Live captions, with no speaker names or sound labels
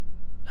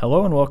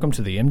Hello and welcome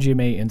to the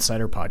MGMA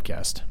Insider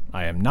Podcast.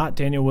 I am not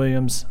Daniel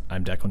Williams,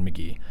 I'm Declan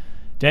McGee.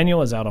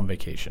 Daniel is out on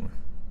vacation.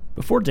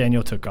 Before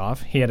Daniel took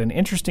off, he had an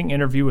interesting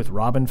interview with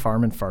Robin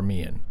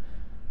Farman-Farmian.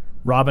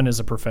 Robin is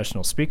a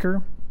professional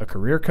speaker, a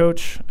career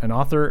coach, an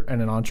author,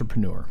 and an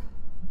entrepreneur.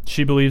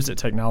 She believes that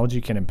technology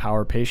can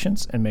empower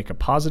patients and make a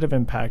positive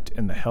impact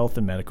in the health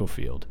and medical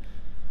field.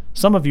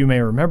 Some of you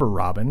may remember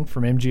Robin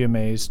from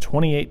MGMA's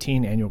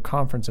 2018 annual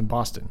conference in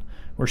Boston,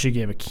 where she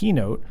gave a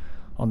keynote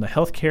on the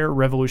Healthcare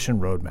Revolution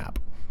Roadmap.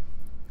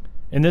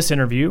 In this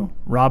interview,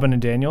 Robin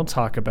and Daniel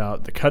talk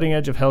about the cutting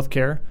edge of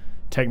healthcare,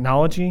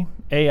 technology,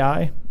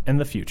 AI, and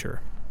the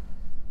future.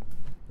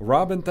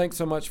 Robin, thanks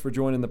so much for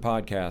joining the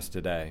podcast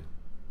today.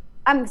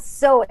 I'm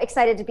so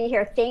excited to be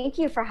here. Thank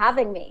you for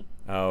having me.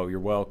 Oh, you're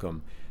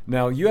welcome.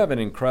 Now, you have an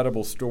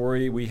incredible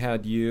story. We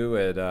had you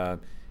at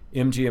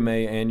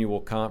MGMA annual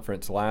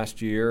conference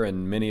last year,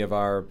 and many of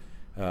our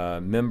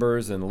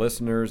members and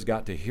listeners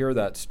got to hear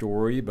that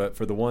story, but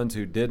for the ones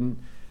who didn't,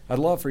 I'd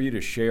love for you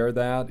to share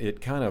that.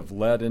 It kind of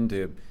led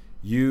into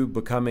you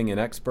becoming an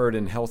expert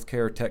in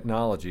healthcare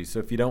technology. So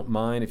if you don't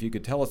mind, if you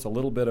could tell us a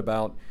little bit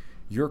about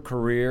your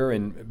career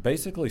and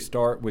basically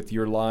start with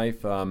your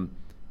life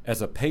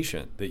as a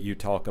patient that you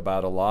talk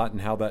about a lot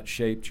and how that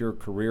shaped your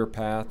career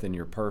path and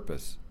your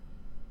purpose.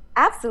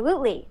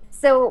 Absolutely.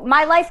 So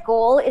my life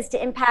goal is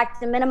to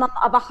impact a minimum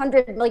of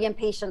 100 million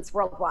patients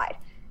worldwide.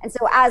 And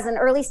so as an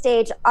early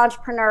stage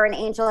entrepreneur and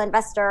angel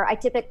investor, I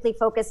typically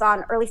focus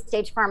on early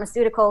stage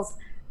pharmaceuticals,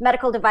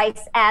 medical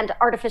device, and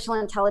artificial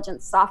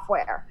intelligence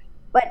software.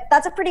 But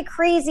that's a pretty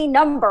crazy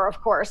number,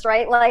 of course,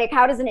 right? Like,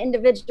 how does an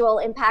individual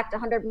impact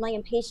 100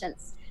 million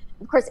patients?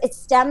 Of course, it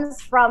stems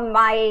from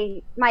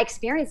my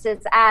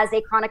experiences as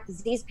a chronic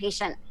disease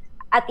patient.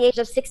 At the age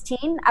of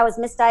 16, I was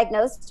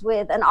misdiagnosed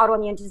with an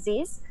autoimmune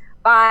disease.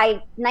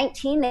 By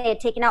 19, they had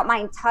taken out my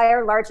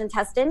entire large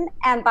intestine.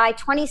 And by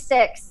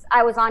 26,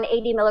 I was on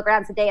 80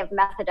 milligrams a day of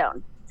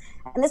methadone.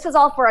 And this was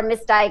all for a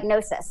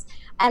misdiagnosis.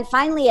 And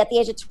finally, at the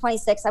age of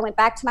 26, I went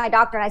back to my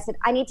doctor and I said,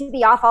 I need to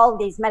be off all of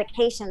these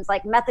medications.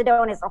 Like,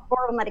 methadone is a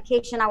horrible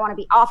medication. I want to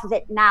be off of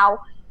it now.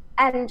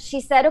 And she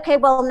said, okay,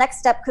 well, next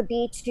step could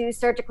be to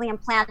surgically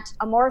implant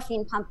a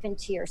morphine pump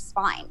into your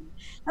spine.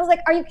 I was like,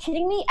 are you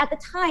kidding me? At the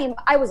time,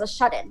 I was a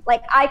shut-in.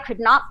 Like, I could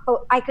not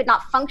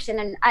function,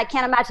 and I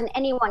can't imagine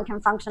anyone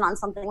can function on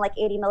something like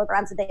 80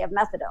 milligrams a day of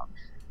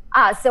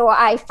methadone. So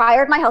I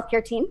fired my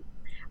healthcare team.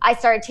 I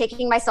started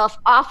taking myself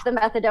off the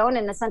methadone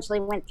and essentially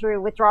went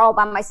through withdrawal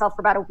by myself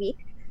for about a week.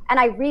 And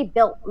I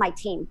rebuilt my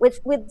team with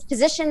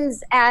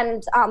physicians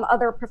and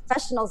other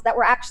professionals that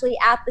were actually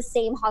at the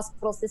same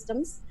hospital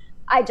systems.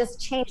 I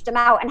just changed them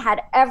out and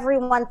had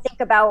everyone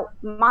think about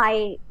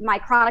my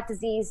chronic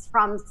disease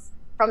from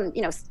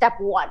step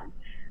one.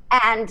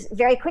 And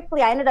very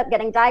quickly, I ended up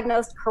getting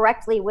diagnosed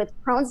correctly with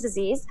Crohn's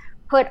disease,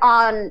 put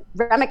on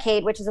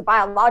Remicade, which is a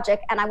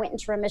biologic, and I went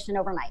into remission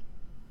overnight.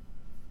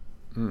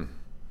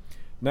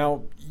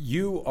 Now,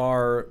 you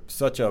are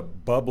such a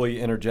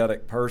bubbly,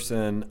 energetic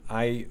person.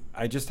 I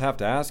just have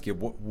to ask you,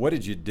 what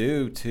did you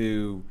do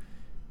to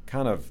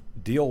kind of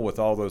deal with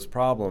all those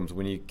problems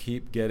when you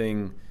keep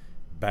getting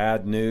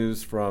bad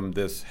news from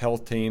this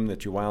health team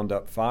that you wound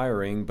up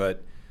firing,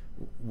 but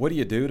what do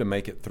you do to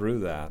make it through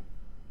that?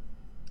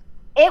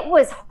 It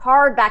was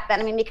hard back then.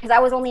 I mean, because I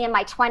was only in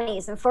my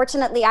 20s. And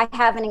fortunately, I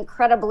have an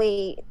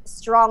incredibly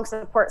strong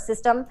support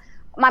system.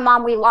 My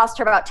mom, we lost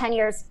her about 10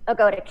 years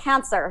ago to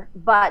cancer,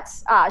 but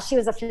she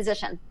was a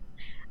physician.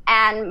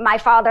 And my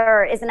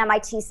father is an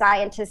MIT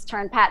scientist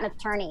turned patent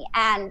attorney.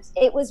 And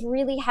it was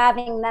really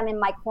having them in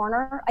my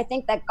corner, I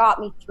think, that got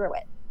me through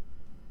it.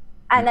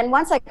 And then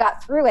once I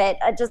got through it,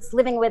 just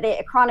living with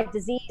a chronic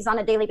disease on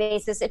a daily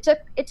basis, it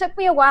took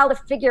me a while to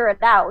figure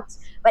it out.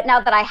 But now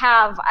that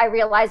I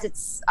realize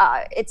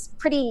it's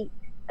pretty,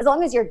 as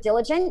long as you're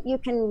diligent, you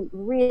can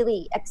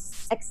really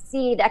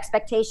exceed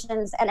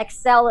expectations and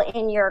excel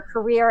in your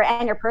career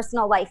and your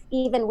personal life,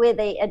 even with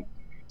a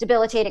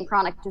debilitating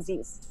chronic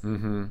disease.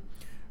 Mm-hmm.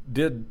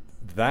 Did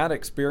that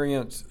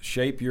experience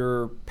shape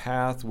your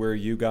path where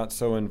you got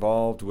so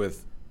involved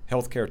with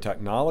healthcare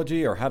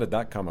technology, or how did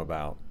that come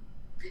about?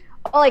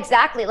 Well,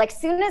 exactly. Like,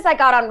 soon as I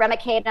got on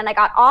Remicade and I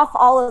got off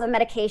all of the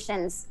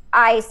medications,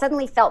 I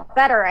suddenly felt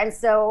better. And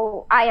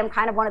so I am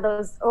kind of one of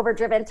those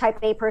overdriven type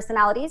A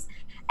personalities.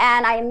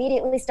 And I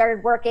immediately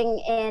started working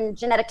in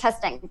genetic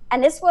testing.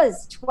 And this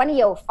was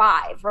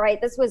 2005, right?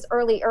 This was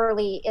early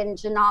in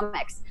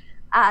genomics.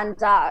 And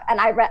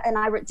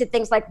I did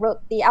things like wrote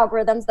the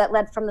algorithms that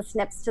led from the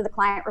SNPs to the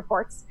client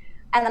reports.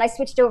 And then I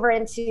switched over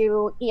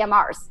into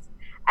EMRs.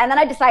 And then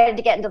I decided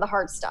to get into the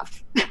hard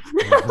stuff,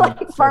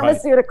 like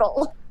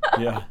pharmaceutical.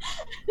 Right.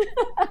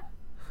 Yeah.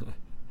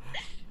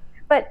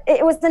 But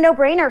it was a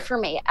no-brainer for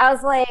me. I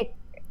was like,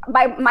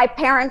 my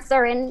parents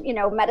are in,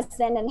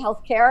 medicine and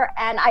healthcare,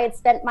 and I had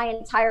spent my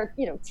entire,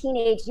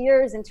 teenage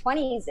years and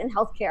 20s in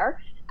healthcare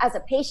as a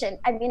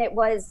patient. I mean, it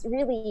was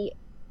really,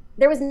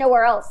 there was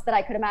nowhere else that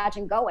I could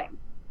imagine going.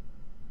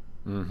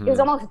 Mm-hmm. It was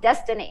almost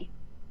destiny.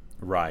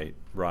 Right.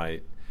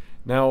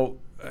 Now,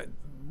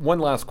 one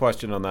last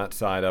question on that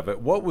side of it.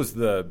 What was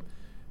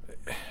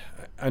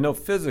I know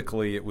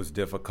physically it was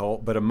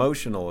difficult, but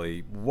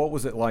emotionally, what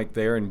was it like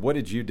there, and what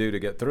did you do to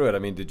get through it? I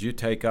mean, did you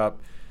take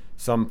up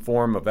some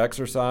form of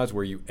exercise?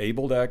 Were you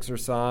able to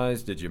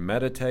exercise? Did you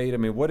meditate? I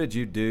mean, what did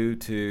you do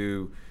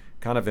to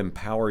kind of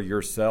empower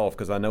yourself?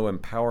 Because I know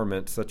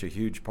empowerment's such a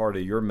huge part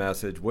of your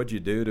message. What did you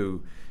do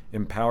to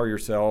empower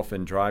yourself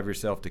and drive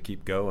yourself to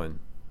keep going?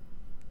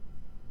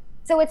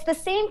 So it's the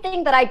same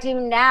thing that I do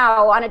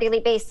now on a daily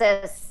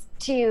basis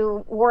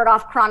to ward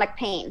off chronic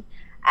pain.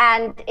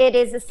 And it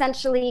is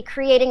essentially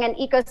creating an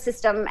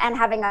ecosystem and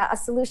having a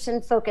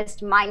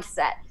solution-focused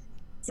mindset.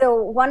 So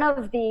one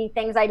of the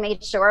things I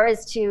made sure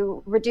is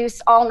to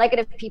reduce all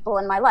negative people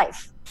in my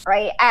life,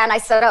 right? And I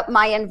set up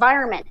my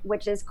environment,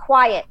 which is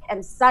quiet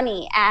and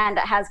sunny and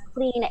has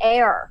clean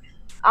air.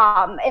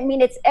 I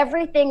mean, it's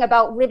everything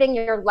about living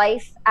your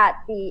life at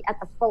the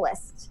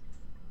fullest.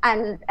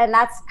 And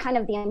that's kind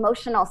of the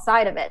emotional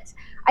side of it.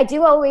 I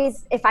do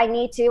always, if I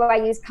need to, I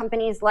use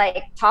companies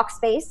like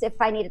Talkspace. If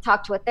I need to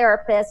talk to a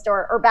therapist,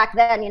 or back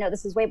then,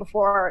 this is way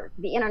before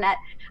the internet,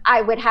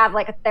 I would have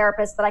like a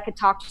therapist that I could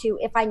talk to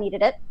if I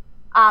needed it.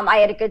 I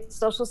had a good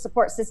social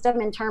support system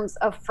in terms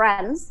of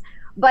friends,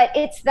 but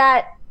it's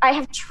that I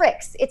have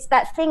tricks. It's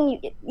that thing,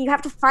 you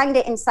have to find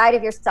it inside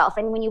of yourself.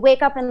 And when you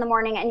wake up in the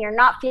morning and you're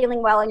not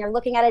feeling well and you're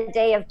looking at a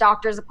day of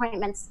doctor's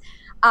appointments,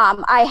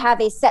 I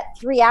have a set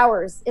 3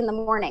 hours in the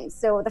morning.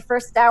 So the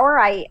first hour,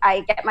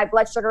 I get my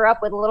blood sugar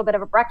up with a little bit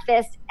of a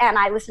breakfast, and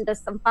I listen to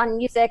some fun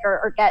music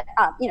or get,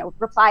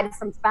 reply to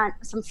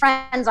some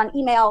friends on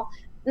email.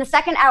 In the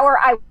second hour,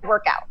 I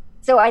work out.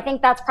 So I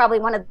think that's probably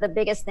one of the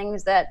biggest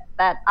things that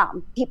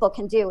people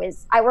can do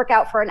is I work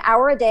out for an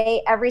hour a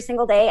day, every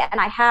single day,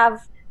 and I have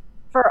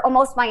for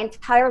almost my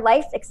entire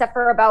life, except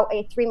for about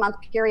a 3-month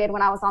period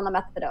when I was on the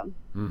methadone.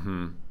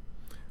 Mm-hmm.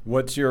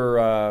 What's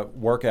your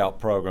workout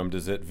program?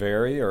 Does it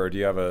vary, or do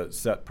you have a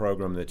set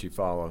program that you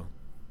follow?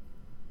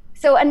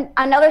 So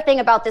another thing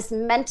about this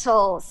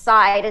mental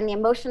side and the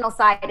emotional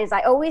side is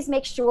I always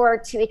make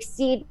sure to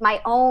exceed my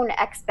own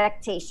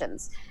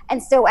expectations.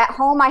 And so at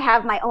home, I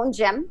have my own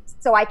gym,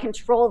 so I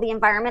control the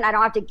environment. I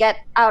don't have to get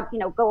out,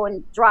 go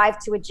and drive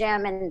to a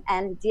gym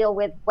and deal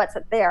with what's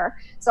up there.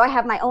 So I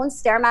have my own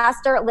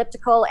Stairmaster,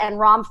 elliptical, and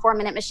ROM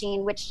 4-minute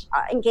machine, which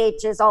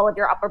engages all of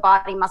your upper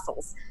body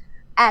muscles.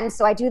 And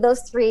so I do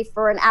those 3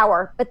 for an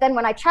hour. But then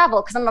when I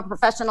travel, because I'm a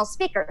professional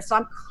speaker, so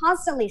I'm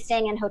constantly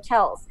staying in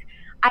hotels,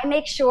 I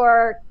make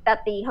sure that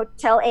the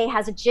hotel A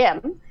has a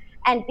gym,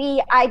 and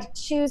B, I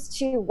choose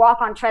to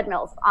walk on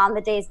treadmills on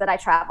the days that I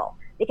travel,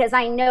 because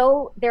I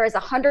know there is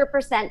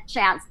 100%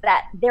 chance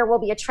that there will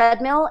be a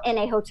treadmill in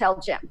a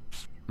hotel gym,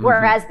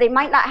 whereas they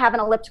might not have an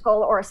elliptical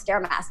or a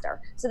Stairmaster.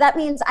 So that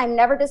means I'm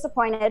never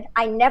disappointed.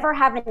 I never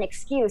have an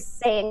excuse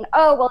saying,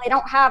 oh, well, they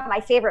don't have my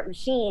favorite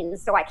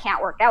machines, so I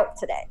can't work out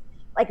today.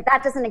 Like,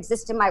 that doesn't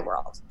exist in my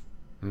world.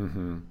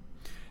 Mm-hmm.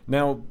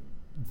 Now,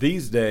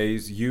 these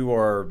days, you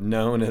are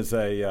known as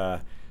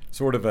a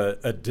sort of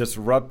a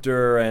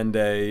disruptor and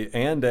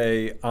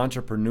a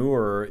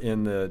entrepreneur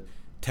in the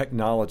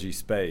technology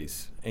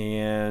space.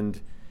 And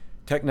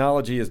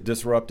technology has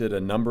disrupted a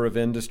number of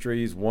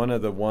industries. One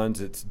of the ones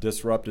it's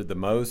disrupted the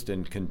most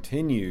and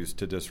continues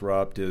to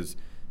disrupt is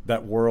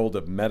that world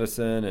of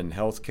medicine and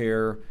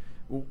healthcare.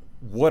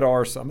 What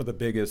are some of the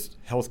biggest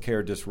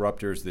healthcare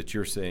disruptors that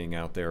you're seeing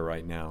out there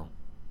right now?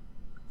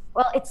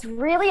 Well, it's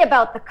really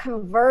about the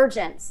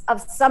convergence of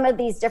some of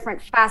these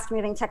different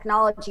fast-moving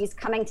technologies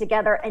coming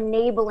together,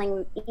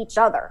 enabling each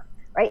other,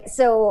 right?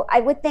 So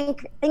I would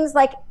think things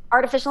like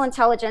artificial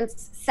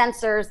intelligence,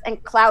 sensors,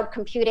 and cloud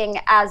computing,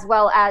 as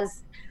well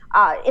as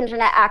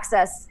internet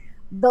access,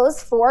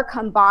 those 4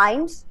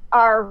 combined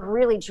are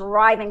really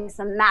driving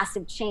some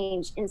massive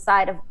change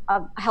inside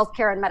of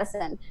healthcare and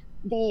medicine.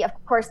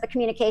 Of course, the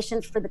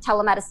communications for the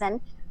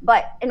telemedicine.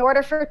 But in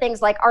order for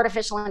things like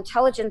artificial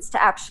intelligence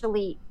to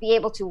actually be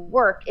able to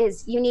work,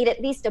 is you need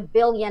at least 1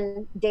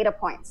 billion data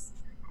points.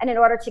 And in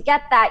order to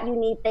get that, you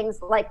need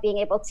things like being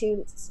able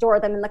to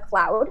store them in the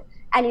cloud,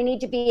 and you need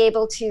to be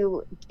able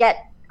to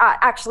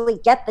actually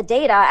get the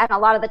data. And a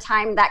lot of the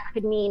time that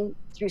could mean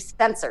through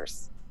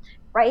sensors,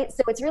 right?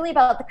 So it's really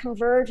about the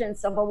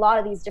convergence of a lot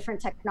of these different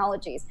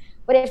technologies.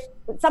 But if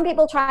some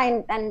people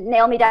try and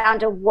nail me down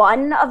to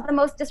one of the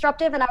most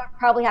disruptive, and I would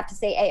probably have to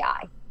say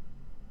AI.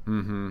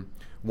 Mm-hmm.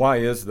 Why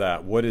is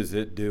that? What is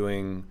it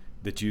doing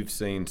that you've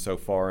seen so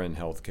far in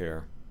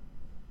healthcare?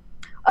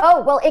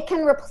 Oh, well, it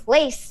can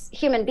replace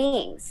human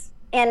beings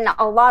in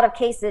a lot of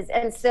cases.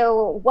 And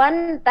so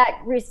one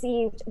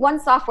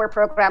software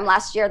program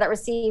last year that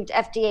received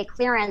FDA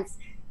clearance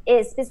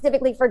is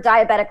specifically for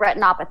diabetic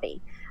retinopathy.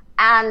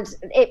 And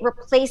it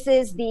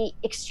replaces the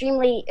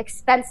extremely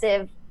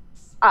expensive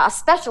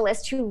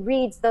specialist who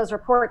reads those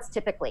reports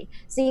typically.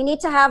 So you need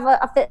to have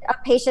a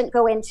patient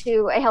go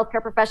into a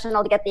healthcare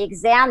professional to get the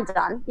exam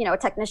done, a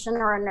technician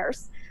or a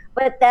nurse.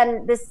 But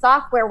then this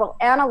software will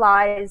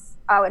analyze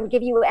and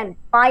give you a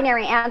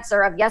binary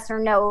answer of yes or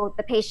no,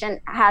 the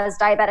patient has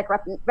diabetic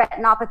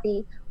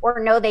retinopathy, or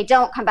no, they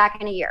don't, come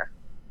back in a year.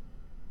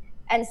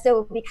 And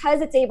so because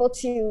it's able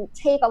to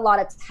take a lot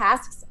of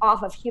tasks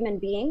off of human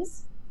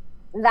beings,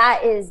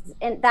 that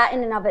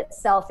in and of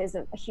itself is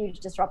a huge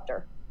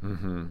disruptor.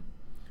 Mm-hmm.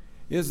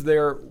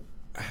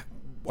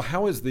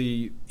 How is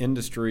the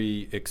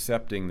industry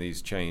accepting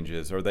these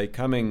changes? Are they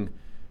coming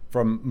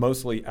from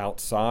mostly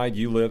outside?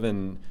 You live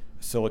in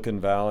Silicon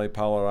Valley,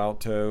 Palo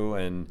Alto,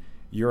 and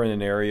you're in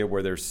an area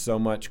where there's so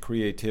much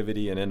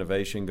creativity and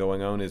innovation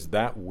going on. Is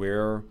that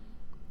where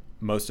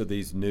most of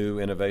these new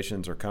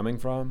innovations are coming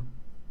from?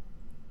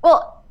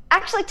 Well,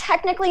 actually,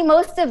 technically,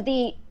 most of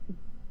the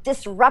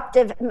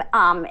disruptive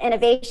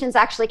innovations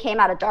actually came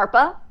out of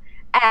DARPA,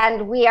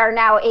 and we are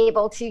now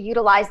able to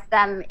utilize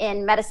them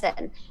in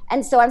medicine.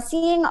 And so I'm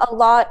seeing a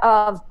lot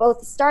of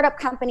both startup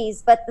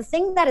companies, but the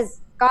thing that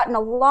has gotten a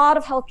lot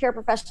of healthcare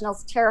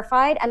professionals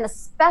terrified, and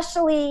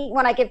especially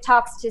when I give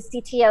talks to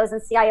CTOs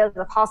and CIOs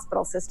of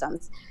hospital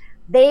systems,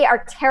 they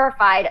are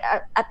terrified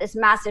at this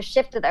massive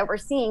shift that we're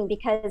seeing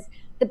because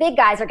the big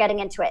guys are getting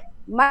into it.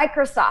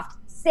 Microsoft,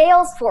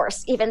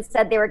 Salesforce even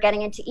said they were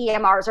getting into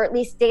EMRs, or at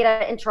least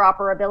data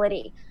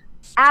interoperability.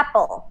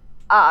 Apple,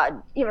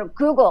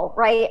 Google,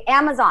 right?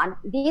 Amazon.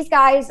 These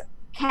guys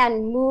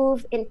can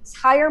move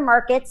entire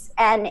markets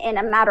and in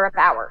a matter of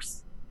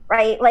hours,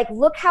 right? Like,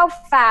 look how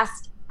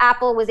fast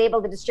Apple was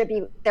able to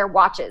distribute their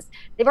watches.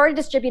 They've already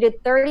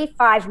distributed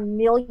 35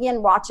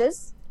 million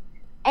watches.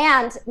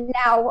 And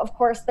now, of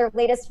course, their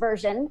latest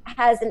version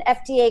has an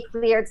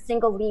FDA-cleared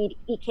single-lead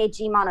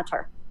EKG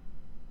monitor.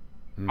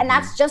 Mm-hmm. And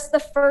that's just the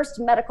first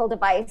medical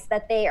device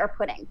that they are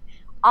putting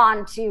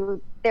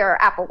onto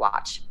their Apple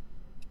Watch.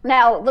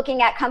 Now,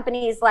 looking at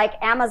companies like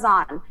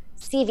Amazon,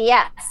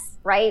 CVS,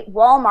 right,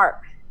 Walmart,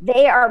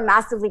 they are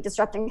massively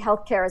disrupting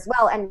healthcare as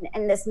well,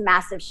 and this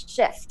massive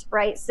shift,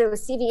 right? So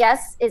CVS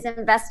is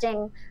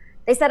investing,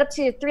 they set up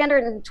to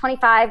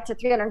 $325 to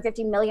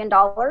 $350 million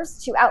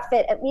to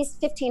outfit at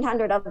least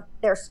 1,500 of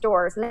their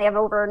stores, and they have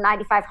over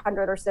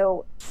 9,500 or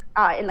so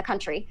in the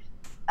country,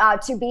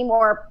 to be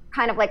more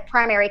kind of like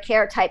primary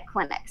care type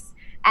clinics.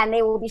 And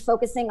they will be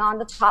focusing on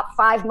the top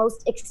 5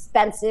 most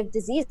expensive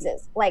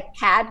diseases like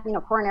CAD,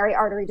 coronary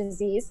artery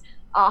disease,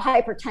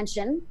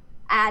 hypertension,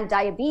 and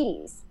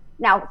diabetes.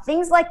 Now,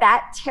 things like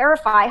that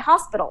terrify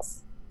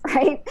hospitals,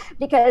 right?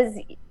 Because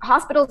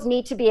hospitals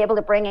need to be able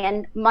to bring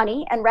in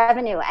money and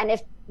revenue. And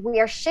if we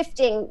are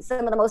shifting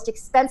some of the most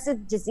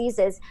expensive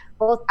diseases,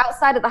 both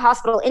outside of the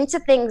hospital into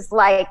things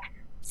like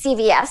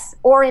CVS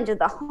or into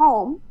the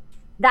home,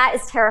 that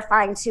is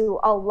terrifying to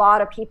a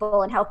lot of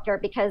people in healthcare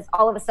because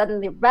all of a sudden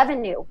the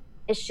revenue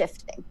is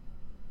shifting.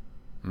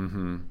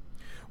 Mm-hmm.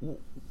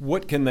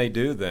 What can they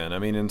do then? I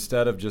mean,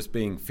 instead of just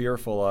being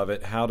fearful of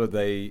it, how do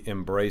they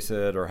embrace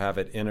it or have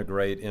it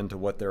integrate into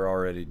what they're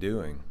already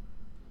doing?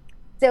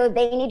 So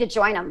they need to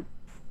join them.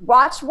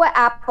 Watch what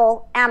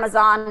Apple,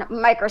 Amazon,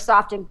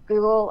 Microsoft, and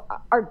Google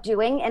are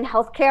doing in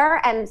healthcare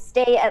and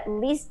stay at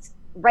least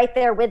right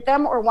there with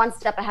them or one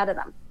step ahead of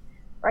them.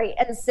 Right.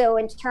 And so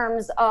in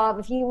terms of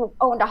if you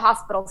owned a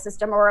hospital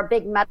system or a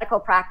big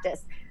medical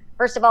practice,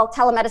 first of all,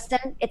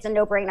 telemedicine, it's a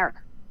no-brainer.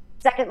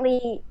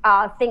 Secondly,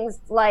 things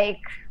like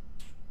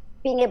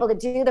being able to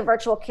do the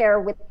virtual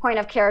care with point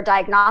of care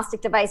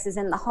diagnostic devices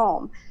in the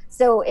home.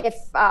 So if,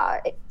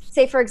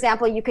 say, for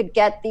example, you could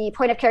get the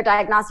point of care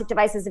diagnostic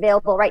devices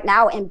available right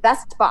now in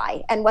Best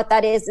Buy. And what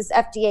that is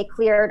FDA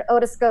cleared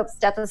otoscope,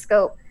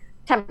 stethoscope,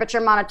 temperature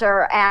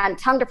monitor, and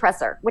tongue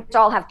depressor, which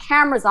all have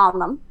cameras on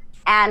them.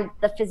 And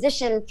the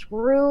physician,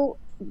 through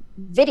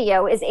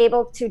video, is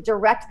able to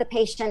direct the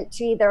patient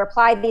to either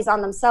apply these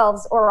on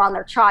themselves or on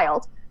their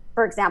child,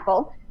 for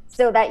example,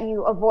 so that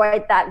you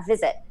avoid that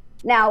visit.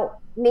 Now,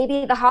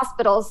 maybe the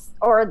hospitals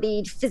or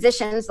the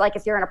physicians, like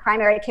if you're in a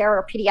primary care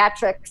or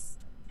pediatrics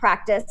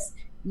practice,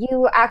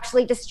 you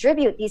actually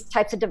distribute these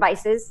types of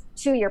devices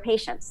to your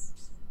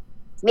patients.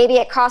 Maybe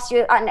it costs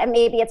you, and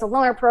maybe it's a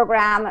loaner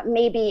program,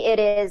 maybe it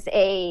is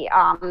a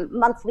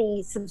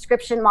monthly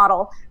subscription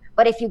model.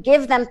 But if you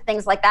give them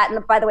things like that,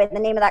 and by the way, the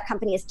name of that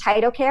company is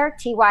TytoCare,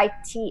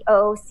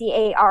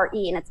 TYTOCARE,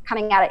 and it's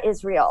coming out of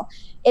Israel.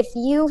 If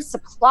you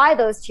supply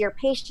those to your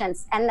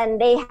patients and then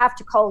they have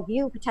to call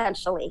you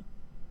potentially,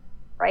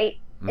 right,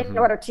 in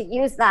order to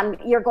use them,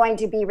 you're going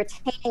to be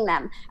retaining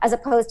them as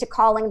opposed to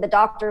calling the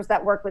doctors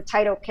that work with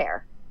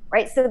TytoCare,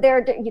 right? So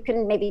there you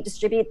can maybe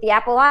distribute the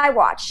Apple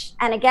iWatch,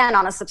 and again,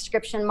 on a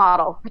subscription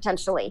model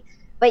potentially.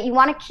 But you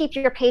want to keep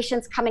your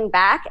patients coming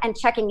back and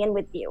checking in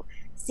with you.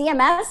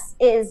 CMS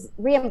is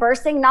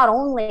reimbursing not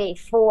only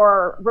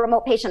for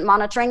remote patient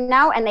monitoring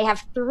now, and they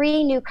have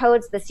 3 new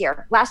codes this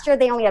year. Last year,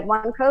 they only had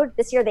 1 code.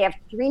 This year, they have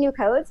 3 new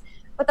codes,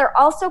 but they're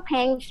also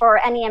paying for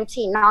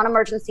NEMT,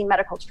 non-emergency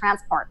medical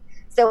transport.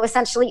 So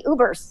essentially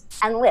Ubers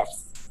and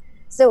Lyfts.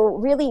 So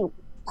really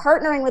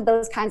partnering with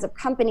those kinds of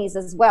companies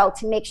as well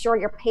to make sure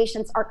your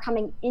patients are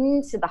coming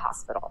into the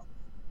hospital.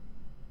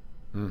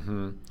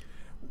 Mm-hmm.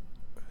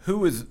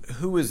 Who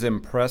is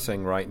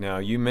impressing right now?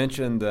 You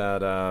mentioned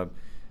that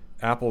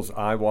Apple's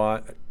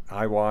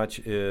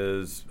iWatch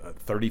is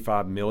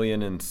 $35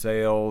 million in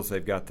sales.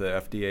 They've got the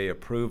FDA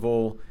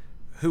approval.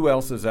 Who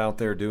else is out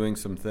there doing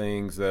some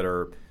things that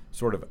are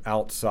sort of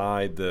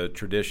outside the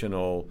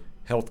traditional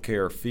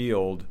healthcare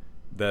field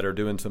that are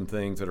doing some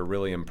things that are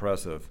really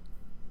impressive?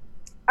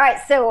 All right,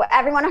 so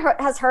everyone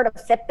has heard of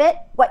Fitbit.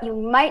 What you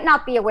might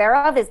not be aware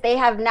of is they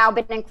have now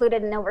been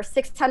included in over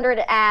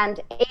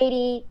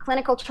 680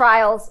 clinical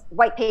trials,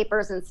 white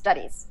papers, and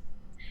studies.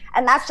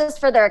 And that's just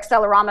for their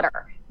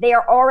accelerometer. They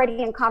are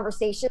already in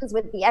conversations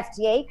with the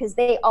FDA because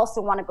they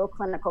also want to go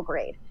clinical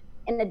grade.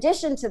 In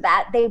addition to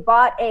that, they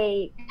bought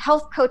a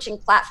health coaching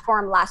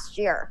platform last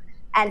year.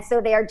 And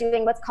so they are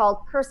doing what's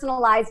called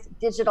personalized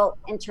digital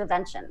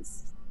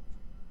interventions.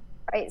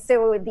 Right?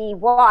 So the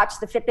watch,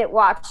 the Fitbit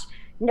watch,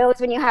 knows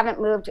when you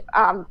haven't moved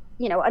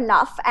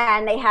enough,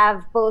 and they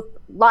have both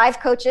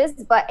live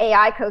coaches but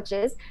AI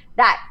coaches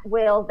that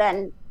will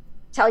then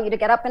tell you to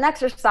get up and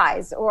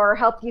exercise or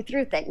help you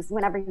through things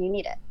whenever you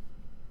need it.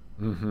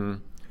 Mm-hmm.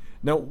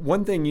 Now,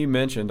 one thing you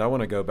mentioned, I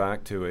want to go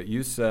back to it.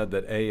 You said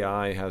that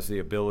AI has the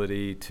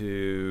ability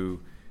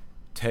to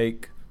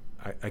take,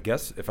 I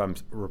guess if I'm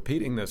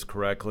repeating this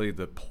correctly,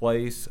 the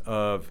place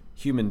of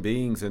human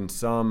beings in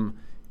some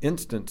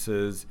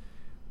instances.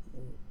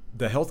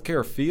 The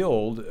healthcare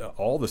field,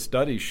 all the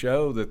studies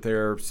show that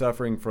they're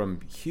suffering from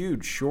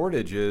huge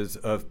shortages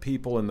of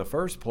people in the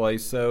first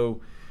place.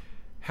 So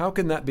how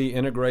can that be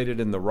integrated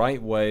in the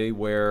right way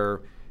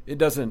where it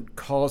doesn't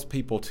cause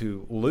people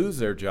to lose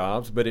their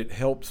jobs, but it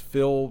helps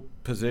fill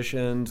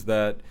positions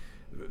that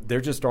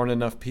there just aren't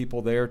enough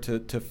people there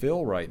to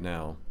fill right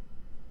now?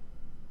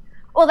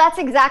 Well, that's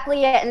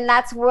exactly it. And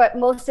that's what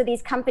most of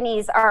these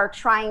companies are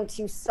trying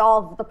to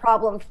solve the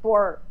problem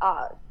for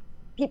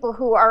people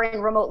who are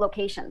in remote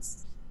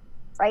locations,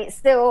 right?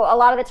 So a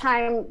lot of the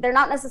time, they're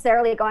not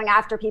necessarily going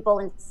after people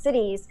in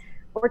cities.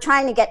 We're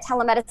trying to get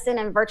telemedicine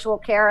and virtual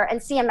care, and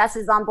CMS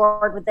is on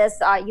board with this.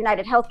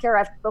 United Healthcare,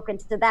 I've spoken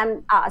to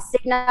them.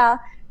 Cigna,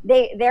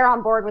 they're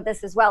on board with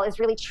this as well, is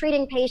really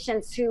treating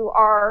patients who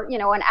are,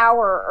 an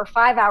hour or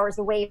 5 hours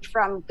away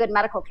from good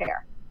medical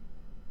care.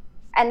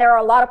 And there are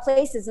a lot of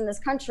places in this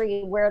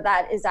country where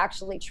that is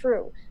actually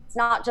true. It's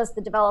not just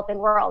the developing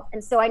world.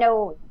 And so I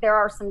know there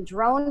are some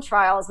drone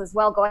trials as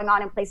well going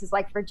on in places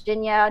like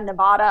Virginia,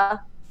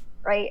 Nevada,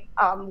 right,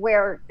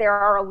 where there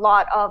are a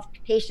lot of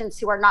patients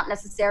who are not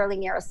necessarily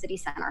near a city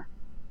center.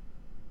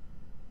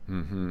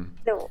 Mm-hmm.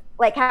 So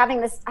like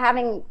having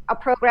a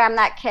program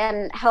that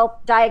can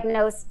help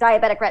diagnose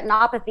diabetic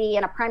retinopathy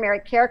in a primary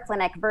care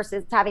clinic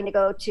versus having to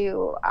go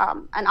to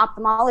an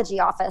ophthalmology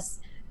office,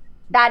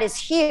 that is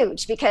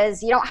huge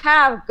because you don't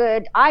have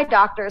good eye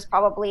doctors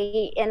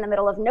probably in the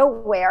middle of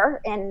nowhere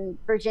in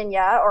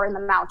Virginia or in the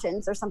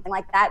mountains or something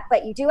like that,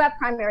 but you do have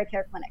primary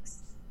care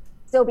clinics.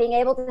 So being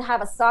able to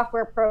have a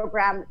software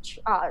program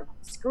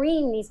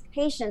screen these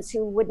patients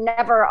who would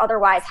never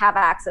otherwise have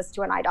access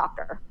to an eye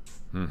doctor.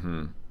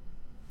 Mm-hmm.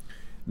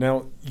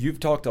 Now, you've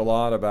talked a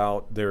lot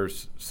about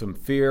there's some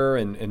fear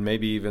and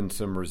maybe even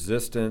some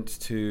resistance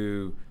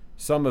to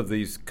some of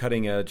these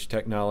cutting-edge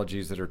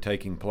technologies that are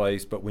taking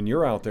place. But when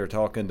you're out there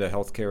talking to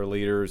healthcare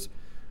leaders,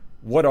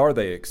 what are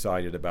they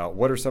excited about?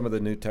 What are some of the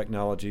new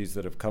technologies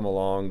that have come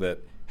along that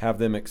have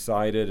them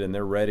excited and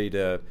they're ready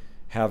to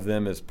have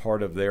them as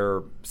part of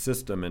their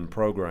system and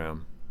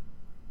program?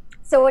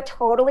 So it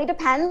totally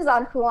depends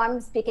on who I'm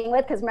speaking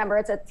with, because remember,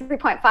 it's a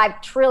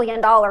 $3.5 trillion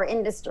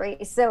industry.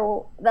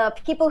 So the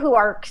people who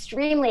are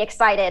extremely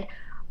excited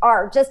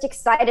are just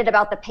excited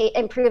about the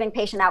improving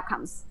patient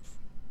outcomes.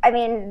 I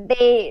mean,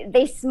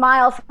 they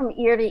smile from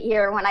ear to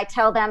ear when I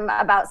tell them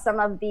about some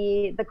of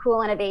the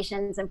cool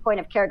innovations in point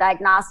of care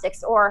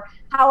diagnostics, or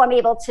how I'm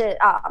able to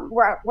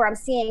where I'm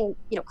seeing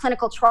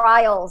clinical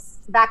trials,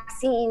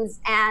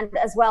 vaccines, and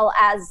as well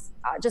as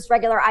just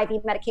regular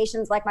IV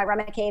medications like my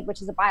Remicade,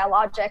 which is a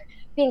biologic,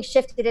 being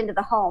shifted into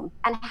the home,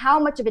 and how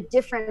much of a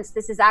difference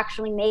this is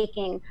actually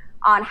making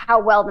on how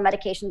well the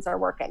medications are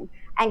working,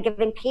 and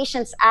giving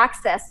patients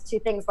access to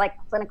things like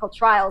clinical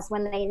trials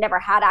when they never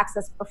had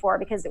access before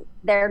because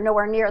they're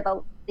nowhere near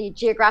the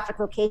geographic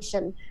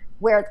location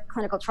where the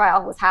clinical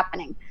trial was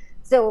happening.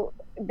 So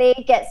they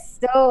get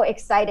so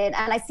excited.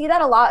 And I see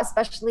that a lot,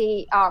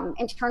 especially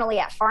internally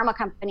at pharma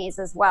companies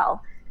as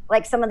well.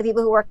 Like some of the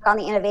people who work on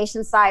the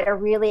innovation side are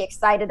really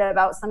excited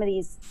about some of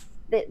these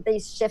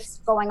shifts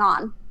going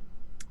on,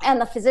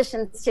 and the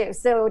physicians too.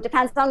 So it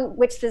depends on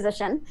which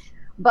physician.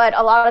 But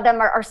a lot of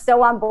them are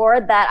so on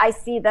board that I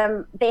see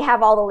them, they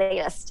have all the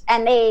latest,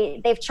 and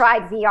they've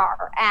tried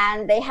VR,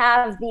 and they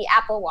have the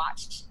Apple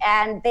Watch,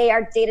 and they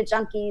are data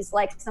junkies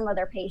like some of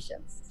their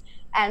patients.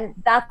 And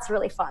that's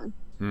really fun.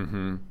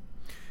 Mm-hmm.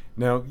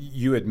 Now,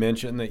 you had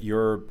mentioned that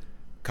you're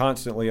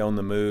constantly on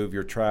the move.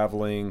 You're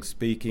traveling,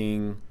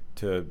 speaking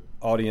to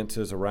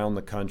audiences around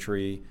the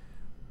country.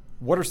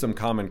 What are some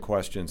common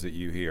questions that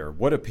you hear?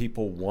 What do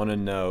people want to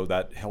know,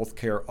 that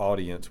healthcare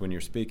audience, when you're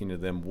speaking to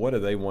them, what do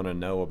they want to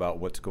know about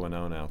what's going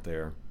on out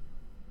there?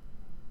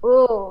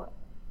 Ooh,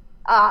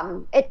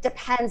 it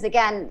depends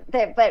again.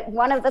 But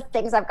one of the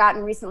things I've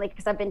gotten recently,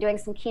 because I've been doing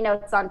some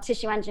keynotes on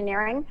tissue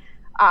engineering,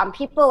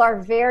 people are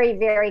very,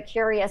 very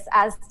curious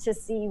as to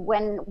see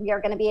when we are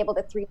going to be able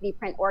to 3D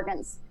print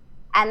organs.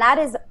 And that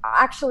is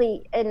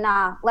actually in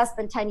less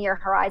than 10-year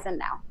horizon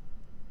now.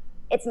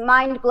 It's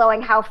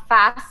mind-blowing how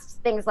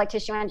fast things like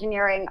tissue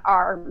engineering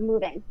are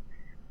moving.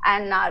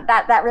 And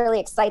that really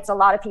excites a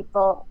lot of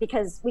people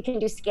because we can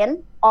do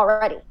skin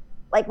already.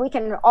 Like we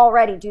can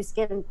already do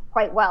skin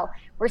quite well.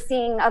 We're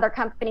seeing other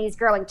companies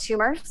growing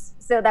tumors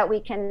so that we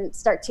can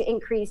start to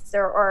increase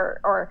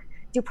or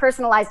do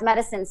personalized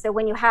medicine. So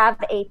when you have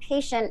a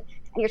patient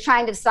and you're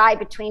trying to decide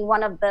between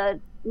one of the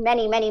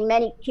many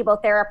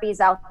chemotherapies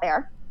out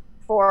there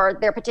for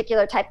their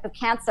particular type of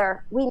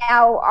cancer, we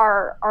now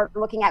are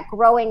looking at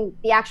growing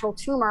the actual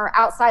tumor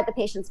outside the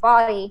patient's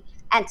body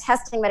and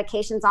testing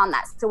medications on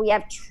that. So we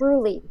have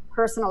truly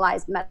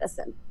personalized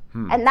medicine.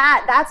 And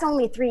that's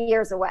only 3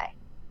 years away.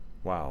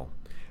 Wow.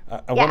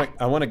 I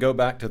want to go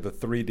back to the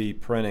 3D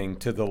printing,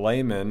 to the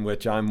layman,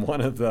 which I'm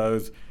one of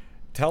those.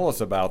 Tell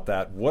us about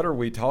that. What are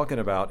we talking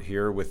about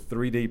here with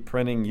 3D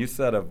printing? You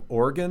said of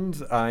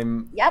organs.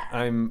 I'm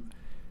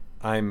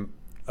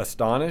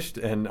astonished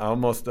and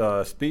almost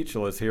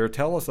speechless here.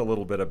 Tell us a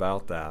little bit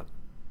about that.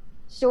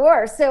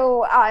 Sure.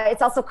 So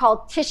it's also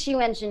called tissue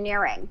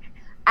engineering.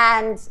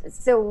 And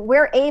so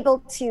we're able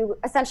to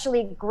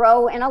essentially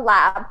grow in a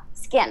lab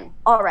skin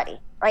already,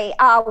 right?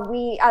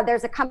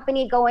 There's a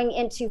company going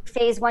into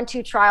phase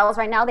 1-2 trials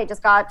right now. They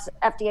just got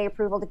FDA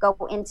approval to go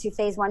into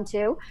phase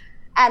 1-2,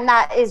 and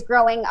that is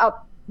growing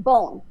up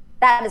bone.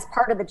 That is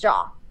part of the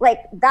jaw. Like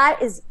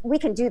we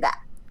can do that,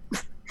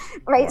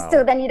 right? Wow.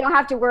 So then you don't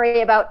have to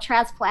worry about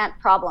transplant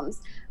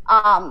problems.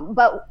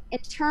 But in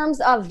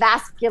terms of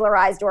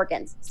vascularized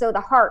organs, so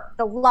the heart,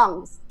 the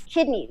lungs,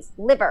 kidneys,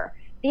 liver,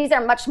 these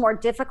are much more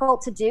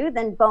difficult to do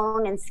than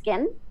bone and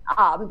skin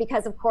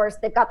because, of course,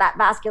 they've got that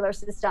vascular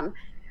system.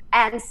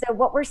 And so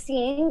what we're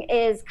seeing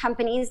is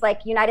companies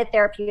like United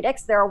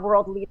Therapeutics, they're a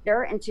world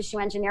leader in tissue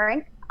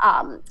engineering.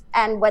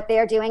 And what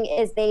they're doing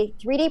is they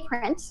 3D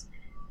print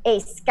a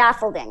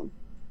scaffolding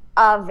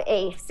of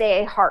a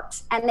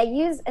heart. And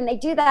they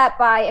do that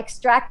by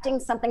extracting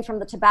something from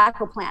the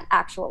tobacco plant,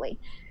 actually.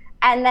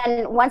 And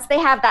then once they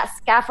have that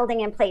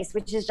scaffolding in place,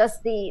 which is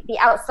just the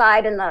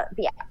outside and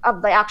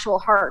of the actual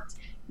heart,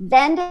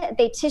 then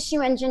they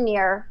tissue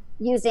engineer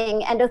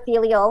using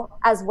endothelial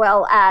as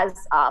well as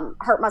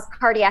heart muscle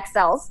cardiac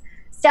cells,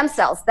 stem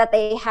cells that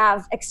they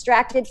have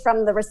extracted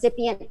from the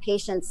recipient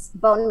patient's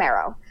bone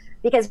marrow,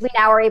 because we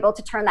now are able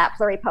to turn that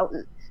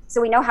pluripotent.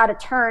 So we know how to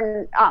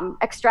turn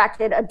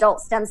extracted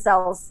adult stem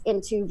cells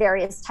into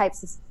various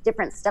types of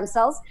different stem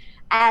cells.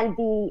 And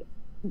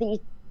the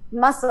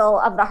muscle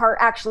of the heart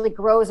actually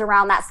grows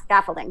around that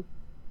scaffolding.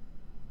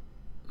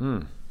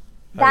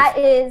 That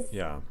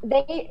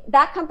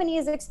company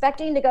is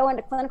expecting to go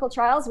into clinical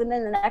trials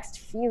within the next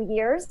few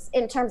years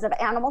in terms of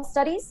animal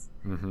studies.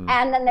 Mm-hmm.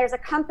 And then there's a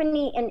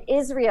company in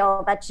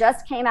Israel that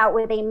just came out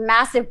with a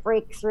massive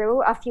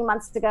breakthrough a few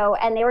months ago,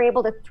 and they were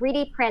able to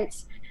 3D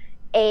print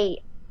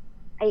a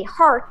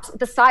heart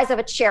the size of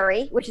a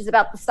cherry, which is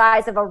about the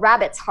size of a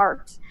rabbit's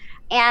heart.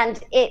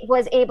 And it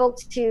was able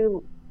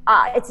to,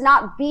 it's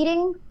not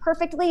beating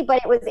perfectly,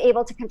 but it was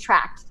able to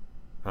contract.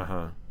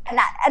 Uh-huh.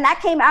 And that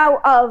came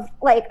out of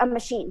like a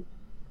machine.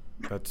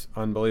 That's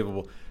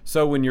unbelievable.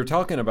 So when you're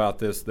talking about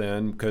this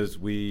then, because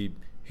we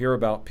hear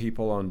about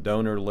people on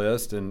donor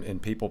list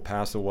and people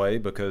pass away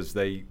because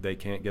they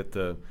can't get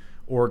the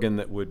organ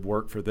that would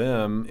work for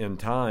them in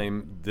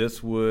time,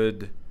 this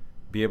would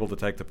be able to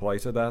take the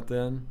place of that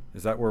then?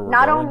 Is that where we're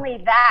Not going? only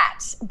that,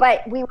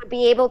 but we would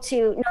be able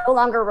to no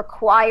longer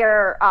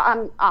require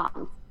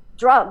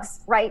drugs,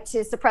 right,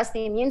 to suppress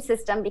the immune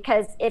system,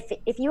 because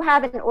if you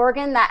have an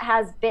organ that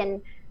has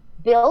been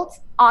built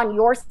on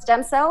your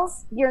stem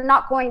cells, you're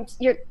not going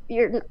to,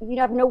 you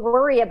have no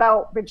worry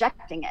about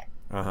rejecting it.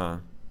 Uh-huh.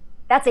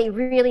 That's a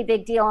really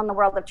big deal in the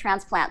world of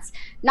transplants.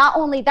 Not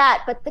only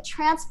that, but the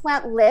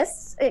transplant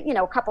lists, a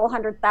couple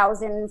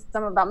 100,000,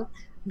 some of them,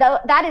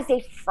 that is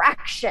a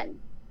fraction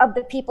of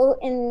the people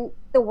in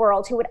the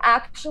world who would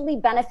actually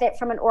benefit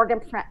from an organ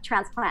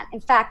transplant.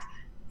 In fact,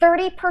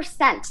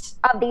 30%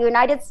 of the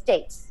United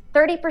States,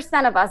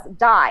 30% of us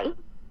die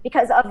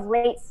because of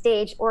late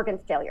stage organ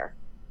failure.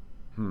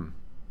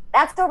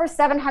 That's over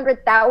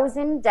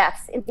 700,000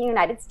 deaths in the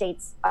United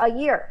States a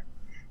year.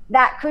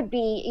 That could be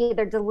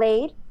either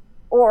delayed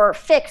or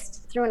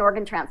fixed through an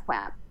organ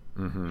transplant.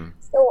 Mm-hmm.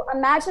 So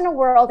imagine a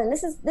world, and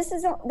this is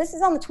on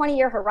the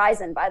 20-year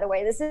horizon, by the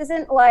way. This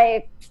isn't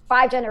like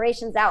 5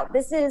 generations out.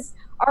 This is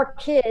our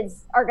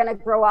kids are going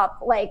to grow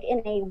up like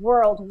in a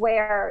world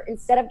where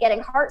instead of getting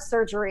heart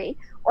surgery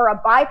or a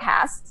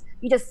bypass,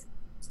 you just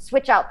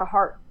switch out the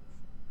heart.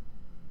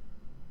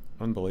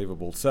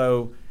 Unbelievable.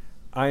 So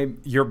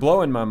you're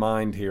blowing my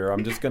mind here.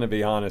 I'm just going to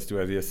be honest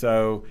with you.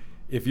 So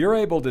if you're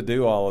able to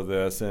do all of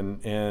this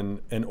and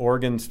an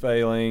organ's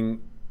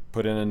failing,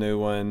 put in a new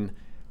one,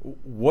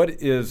 what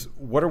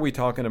are we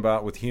talking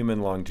about with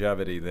human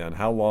longevity then?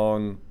 How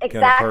long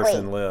can a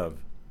person live?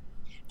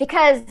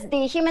 Because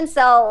the human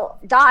cell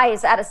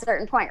dies at a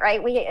certain point,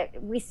 right?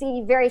 We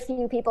see very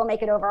few people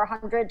make it over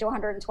 100 to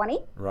 120.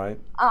 Right.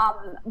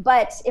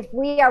 But if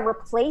we are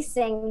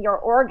replacing your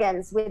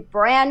organs with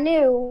brand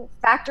new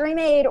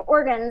factory-made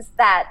organs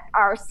that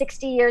are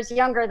 60 years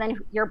younger than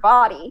your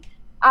body,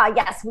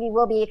 yes, we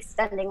will be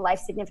extending life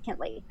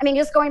significantly. I mean,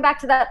 just going back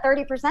to that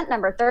 30%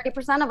 number,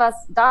 30% of us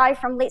die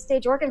from late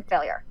stage organ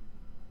failure.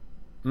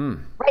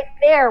 Right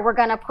there, we're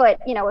going to put,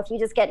 if you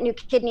just get new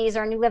kidneys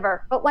or a new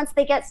liver, but once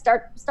they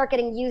start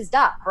getting used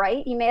up,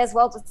 right, you may as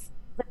well just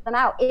flip them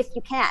out if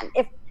you can,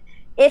 if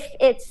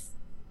it's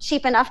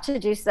cheap enough to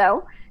do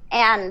so,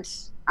 and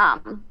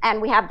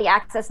we have the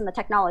access and the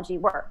technology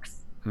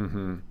works.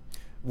 Mm-hmm.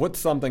 What's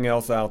something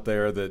else out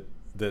there that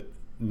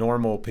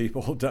normal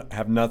people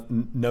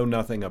know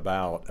nothing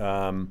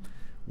about?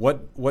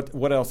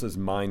 What else is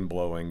mind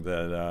blowing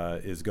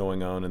that is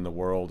going on in the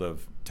world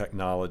of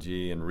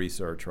technology and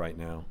research right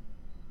now?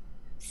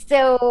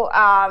 So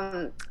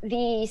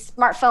the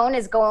smartphone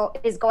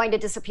is going to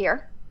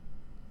disappear.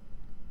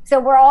 So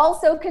we're all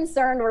so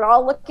concerned. We're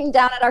all looking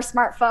down at our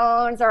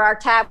smartphones or our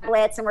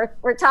tablets, and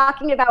we're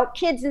talking about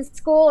kids in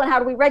school and how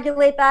do we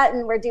regulate that.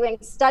 And we're doing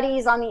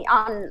studies on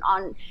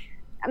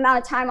amount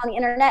of time on the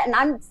internet. And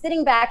I'm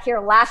sitting back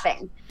here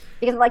laughing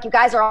because you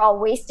guys are all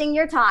wasting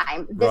your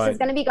time. This is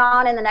going to be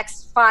gone in the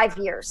next 5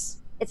 years.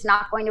 It's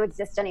not going to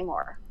exist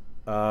anymore.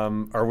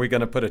 Are we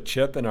going to put a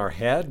chip in our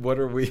head? What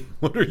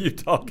are you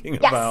talking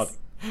about?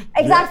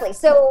 Exactly. Yes.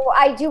 So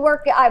I do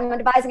work, I'm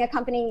advising a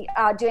company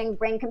doing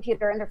brain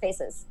computer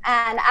interfaces,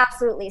 and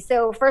absolutely.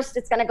 So first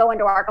it's going to go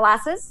into our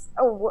glasses,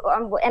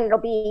 and it'll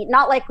be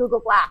not like Google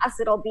Glass.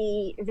 It'll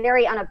be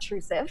very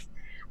unobtrusive.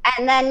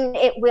 And then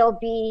it will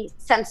be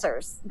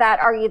sensors that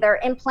are either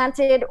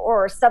implanted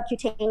or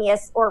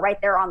subcutaneous or right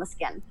there on the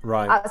skin.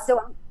 Right.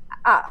 So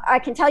I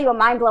can tell you a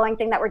mind-blowing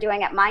thing that we're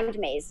doing at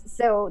MindMaze.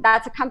 So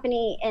that's a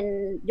company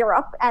in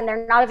Europe, and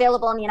they're not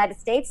available in the United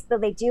States, though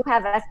they do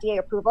have FDA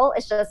approval.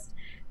 It's just,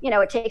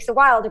 it takes a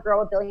while to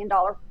grow $1 billion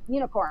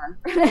unicorn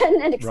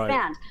and expand.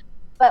 Right.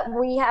 But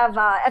we have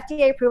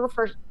FDA approval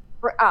for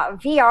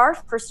VR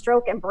for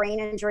stroke and brain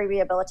injury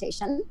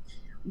rehabilitation.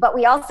 But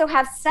we also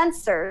have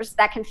sensors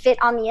that can fit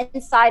on the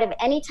inside of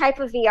any type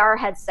of VR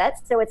headset.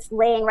 So it's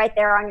laying right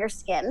there on your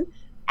skin.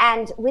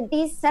 And with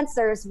these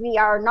sensors, we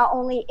are not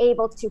only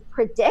able to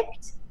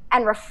predict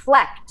and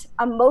reflect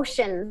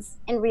emotions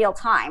in real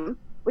time,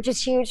 which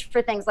is huge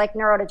for things like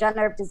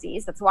neurodegenerative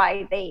disease. That's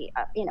why they,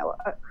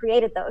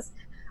 created those.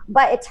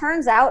 But it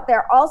turns out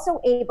they're also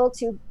able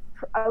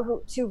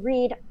to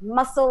read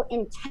muscle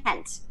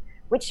intent,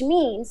 which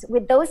means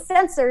with those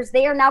sensors,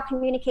 they are now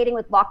communicating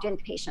with locked-in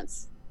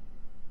patients.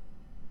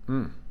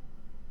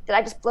 Did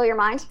I just blow your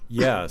mind?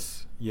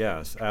 Yes,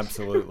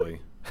 absolutely.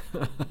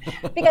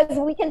 Because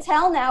we can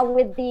tell now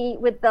with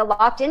the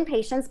locked-in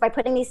patients by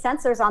putting these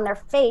sensors on their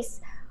face,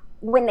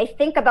 when they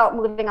think about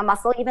moving a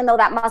muscle, even though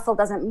that muscle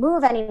doesn't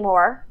move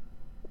anymore,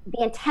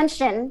 the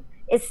intention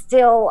is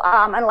still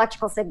an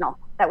electrical signal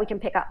that we can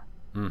pick up.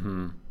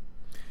 Mm-hmm.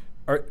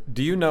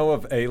 Do you know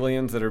of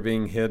aliens that are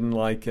being hidden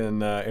like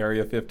in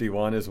Area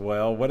 51 as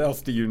well? What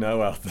else do you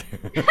know out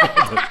there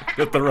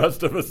that the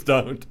rest of us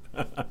don't?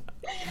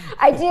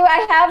 I do.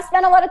 I have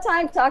spent a lot of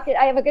time talking.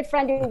 I have a good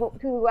friend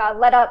who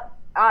led up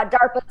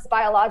DARPA's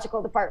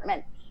biological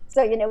department.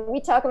 So, we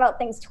talk about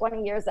things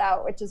 20 years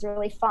out, which is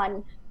really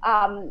fun.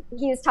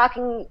 He was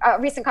talking, a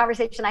recent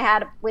conversation I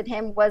had with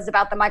him was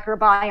about the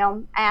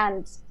microbiome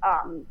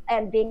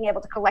and being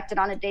able to collect it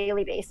on a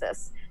daily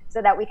basis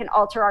so that we can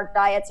alter our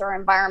diets or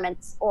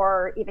environments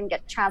or even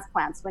get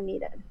transplants when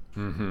needed.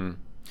 Mm-hmm.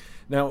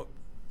 Now,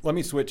 let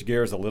me switch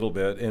gears a little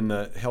bit. In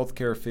the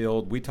healthcare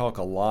field, we talk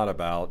a lot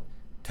about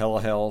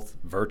telehealth,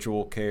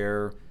 virtual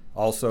care.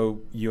 Also,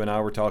 you and I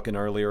were talking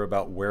earlier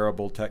about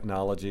wearable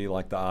technology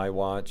like the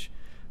iWatch.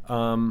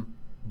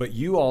 But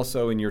you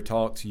also, in your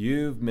talks,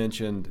 you've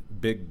mentioned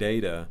big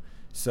data.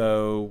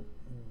 So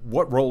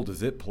what role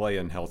does it play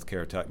in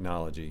healthcare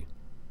technology?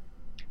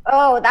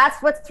 Oh,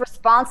 that's what's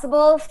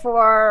responsible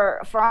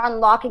for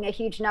unlocking a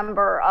huge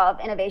number of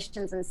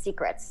innovations and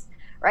secrets,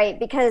 right?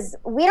 Because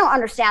we don't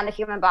understand the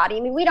human body.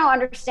 I mean, we don't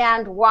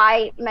understand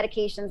why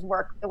medications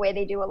work the way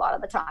they do a lot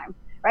of the time,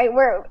 right?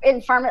 We're in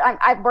pharma.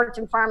 I've worked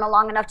in pharma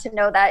long enough to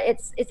know that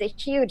it's a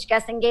huge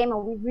guessing game,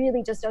 and we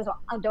really just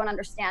don't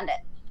understand it.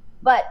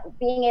 But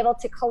being able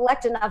to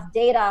collect enough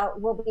data,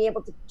 we'll be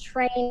able to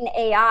train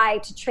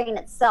AI to train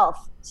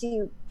itself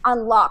to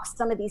unlock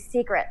some of these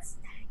secrets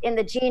in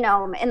the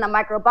genome, in the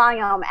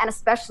microbiome, and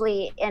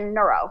especially in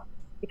neuro,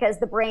 because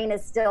the brain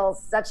is still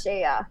such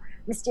a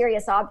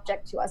mysterious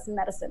object to us in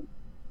medicine.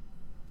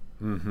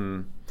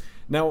 Mm-hmm.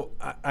 Now,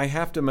 I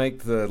have to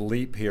make the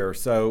leap here.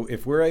 So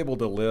if we're able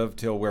to live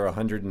till we're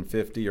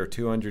 150 or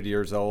 200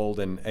 years old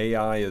and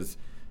AI is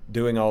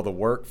doing all the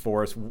work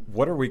for us,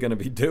 what are we going to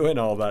be doing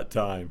all that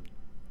time?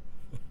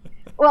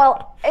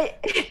 Well,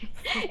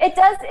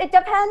 it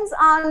depends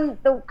on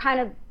the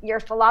kind of your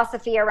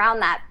philosophy around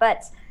that.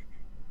 But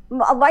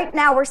right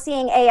now we're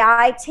seeing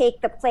AI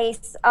take the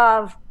place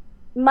of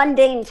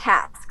mundane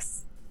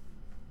tasks,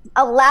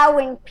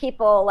 allowing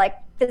people like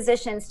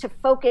physicians to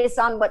focus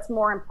on what's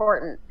more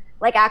important,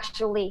 like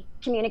actually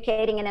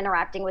communicating and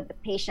interacting with the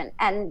patient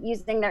and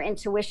using their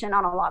intuition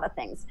on a lot of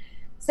things.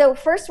 So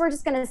first, we're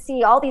just going to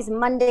see all these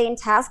mundane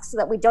tasks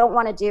that we don't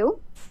want to do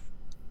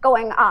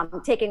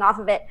taking off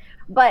of it.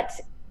 But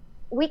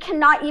we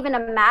cannot even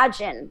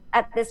imagine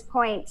at this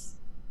point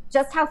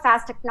just how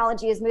fast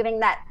technology is moving,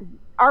 that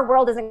our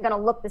world isn't going to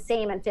look the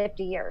same in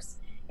 50 years.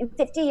 In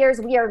 50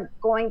 years, we are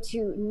going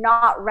to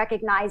not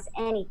recognize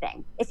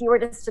anything if you were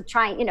just to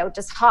try,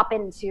 just hop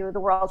into the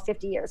world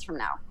 50 years from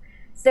now.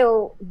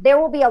 So there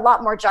will be a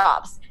lot more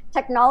jobs.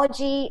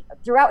 Technology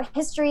throughout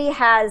history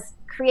has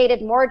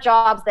created more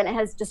jobs than it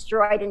has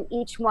destroyed in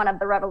each one of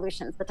the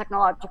revolutions, the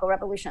technological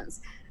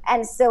revolutions.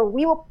 And so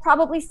we will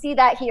probably see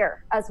that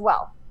here as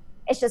well.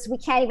 It's just we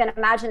can't even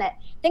imagine it.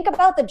 Think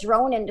about the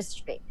drone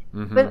industry.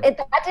 Mm-hmm. But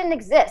that didn't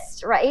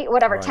exist, right?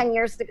 Whatever, Right. 10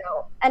 years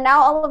ago. And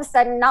now all of a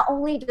sudden, not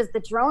only does the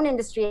drone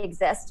industry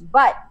exist,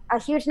 but a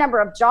huge number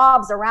of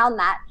jobs around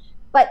that.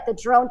 But the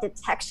drone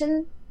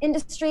detection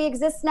industry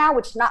exists now,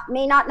 which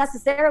may not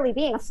necessarily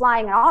being a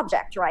flying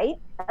object, right?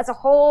 That's a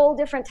whole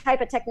different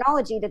type of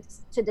technology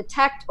to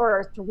detect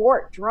or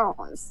thwart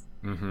drones.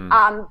 Mm-hmm.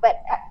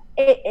 But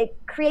it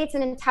creates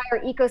an entire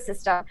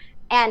ecosystem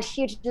and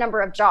huge number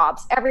of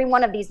jobs, every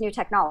one of these new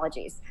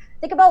technologies.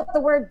 Think about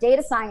the word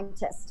data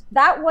scientist.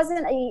 That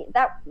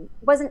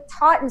wasn't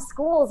taught in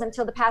schools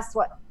until the past,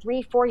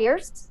 3-4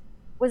 years?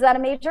 Was that a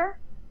major?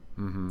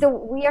 Mm-hmm. So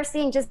we are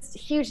seeing just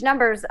huge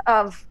numbers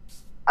of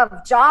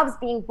jobs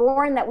being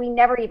born that we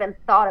never even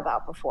thought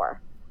about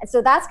before. And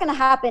so that's going to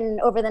happen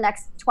over the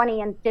next 20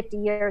 and 50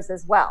 years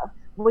as well.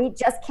 We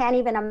just can't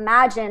even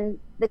imagine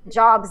the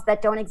jobs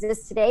that don't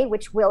exist today,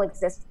 which will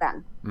exist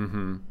then.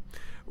 Mm-hmm.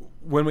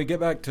 When we get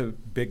back to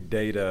big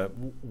data,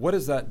 what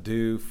does that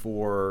do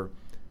for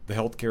the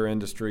healthcare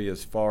industry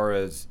as far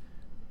as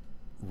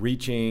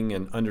reaching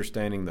and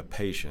understanding the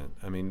patient?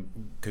 I mean,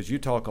 because you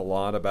talk a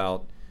lot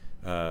about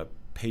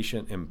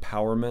patient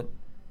empowerment,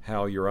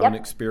 how your own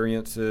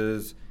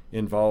experiences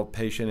involve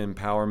patient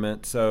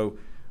empowerment. So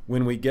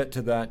when we get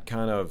to that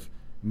kind of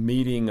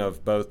meeting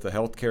of both the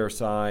healthcare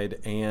side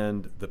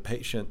and the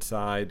patient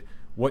side,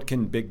 what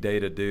can big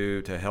data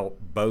do to help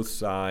both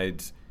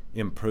sides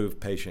improve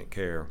patient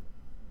care?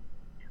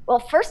 Well,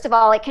 first of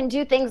all, it can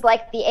do things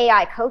like the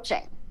AI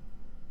coaching,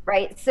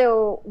 right?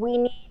 So we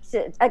need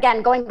to,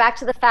 again, going back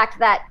to the fact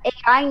that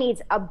AI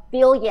needs 1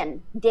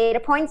 billion data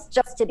points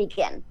just to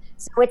begin.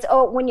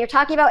 So when you're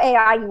talking about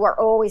AI, you are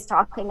always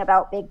talking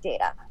about big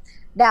data.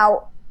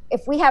 Now,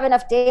 if we have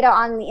enough data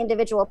on the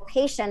individual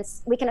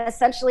patients, we can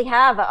essentially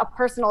have a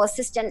personal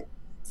assistant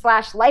 /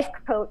 life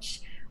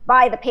coach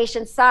by the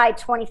patient's side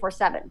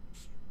 24/7.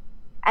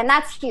 And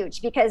that's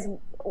huge because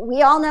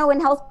we all know in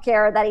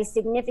healthcare that a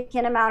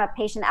significant amount of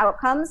patient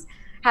outcomes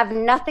have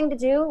nothing to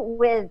do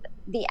with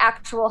the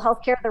actual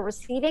healthcare they're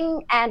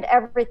receiving and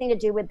everything to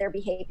do with their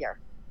behavior.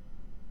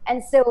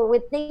 And so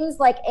with things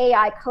like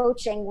AI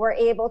coaching, we're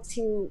able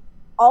to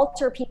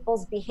alter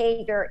people's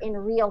behavior in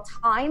real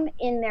time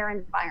in their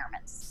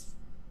environments.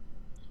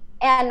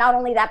 And not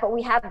only that, but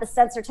we have the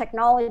sensor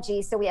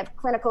technology. So we have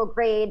clinical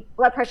grade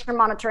blood pressure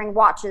monitoring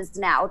watches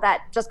now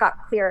that just got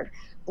cleared.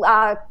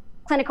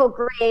 Clinical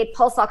grade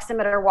pulse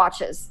oximeter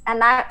watches,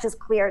 and that just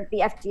cleared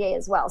the FDA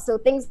as well. So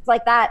things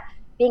like that,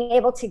 being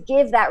able to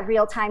give that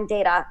real-time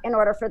data in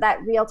order for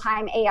that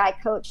real-time AI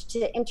coach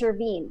to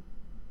intervene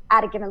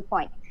at a given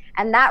point.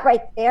 And that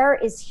right there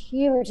is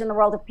huge in the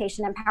world of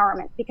patient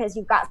empowerment because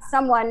you've got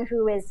someone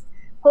who is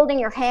holding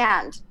your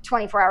hand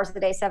 24 hours a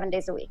day, 7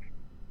 days a week.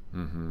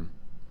 Mm-hmm.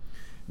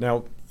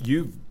 Now,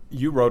 you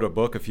wrote a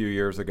book a few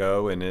years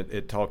ago, and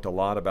it talked a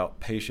lot about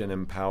patient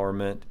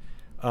empowerment.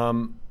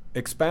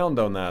 Expound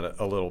on that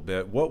a little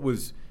bit. What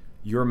was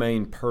your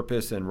main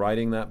purpose in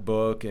writing that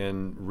book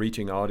and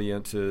reaching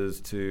audiences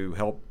to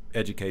help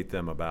educate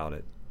them about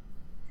it?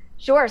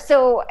 Sure.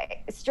 So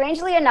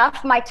strangely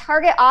enough, my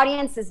target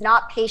audience is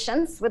not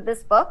patients with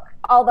this book,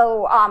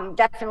 although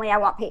definitely I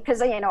want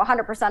because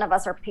 100% of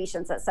us are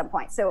patients at some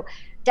point. So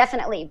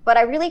definitely. But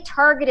I really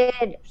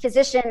targeted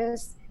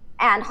physicians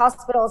and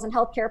hospitals and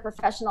healthcare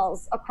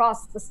professionals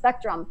across the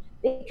spectrum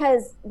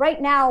because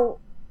right now,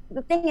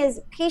 the thing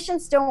is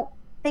patients don't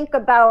think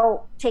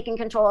about taking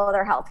control of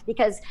their health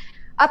because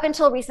up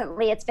until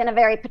recently, it's been a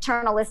very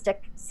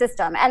paternalistic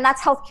system, and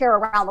that's healthcare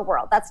around the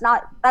world. That's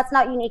not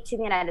unique to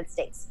the United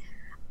States.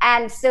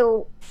 And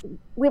so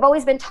we've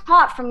always been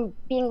taught from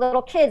being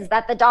little kids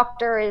that the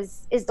doctor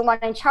is the one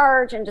in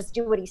charge and just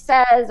do what he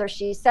says or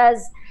she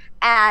says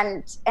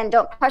and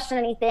don't question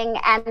anything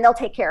and they'll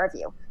take care of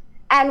you.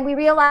 And we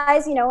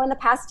realize, in the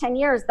past 10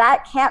 years,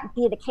 that can't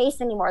be the case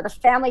anymore. The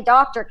family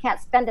doctor can't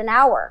spend an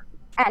hour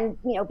and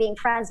being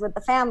friends with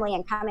the family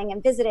and coming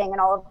and visiting and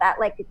all of that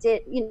like it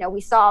did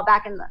we saw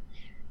back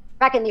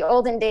in the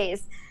olden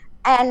days.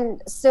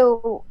 And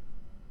so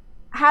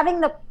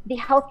having the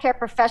healthcare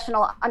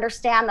professional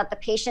understand that the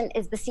patient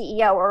is the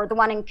CEO or the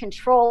one in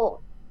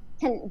control,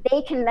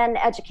 they can then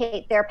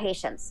educate their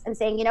patients and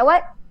saying, you know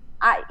what,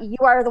 you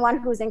are the one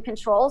who's in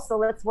control, so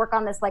let's work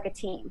on this like a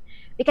team,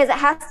 because it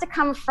has to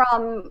come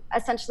from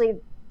essentially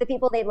the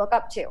people they look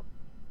up to.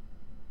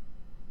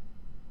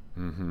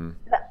 Mm-hmm.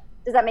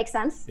 Does that make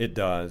sense? It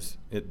does.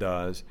 It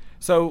does.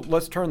 So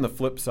let's turn the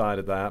flip side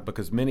of that,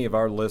 because many of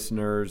our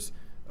listeners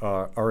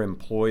are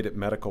employed at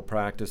medical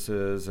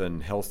practices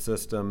and health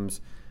systems.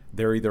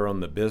 they're either on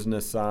the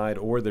business side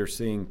or they're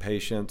seeing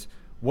patients.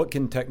 What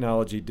can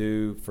technology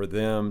do for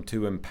them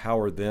to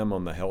empower them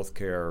on the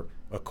healthcare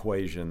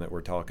equation that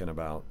we're talking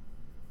about?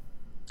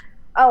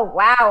 Oh,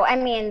 wow. I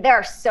mean, there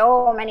are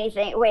so many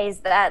ways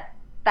that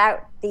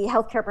the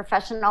healthcare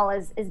professional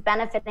is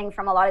benefiting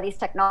from a lot of these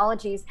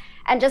technologies.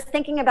 And just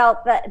thinking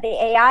about the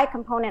AI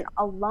component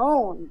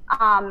alone,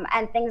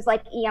 and things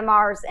like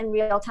EMRs and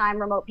real-time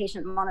remote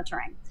patient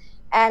monitoring.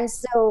 And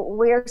so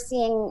we're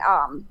seeing,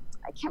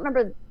 I can't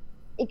remember,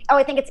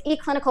 I think it's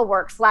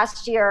eClinicalWorks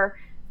last year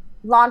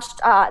launched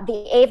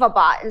the Ava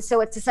bot. And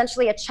so it's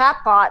essentially a chat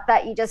bot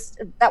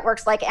that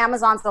works like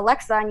Amazon's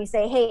Alexa, and you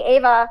say, hey,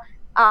 Ava,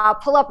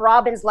 pull up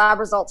Robin's lab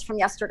results from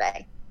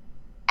yesterday.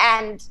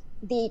 And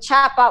the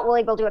chatbot will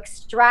be able to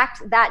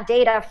extract that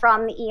data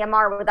from the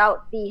EMR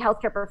without the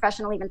healthcare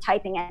professional even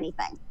typing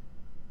anything.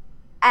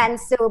 And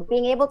so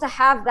being able to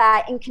have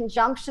that in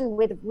conjunction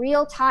with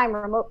real-time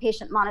remote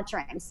patient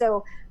monitoring,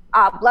 so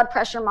blood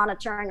pressure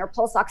monitoring or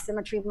pulse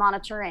oximetry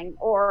monitoring,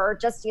 or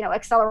just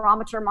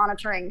accelerometer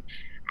monitoring,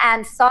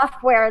 and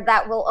software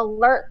that will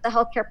alert the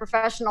healthcare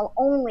professional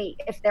only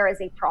if there is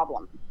a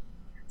problem.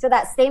 So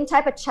that same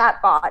type of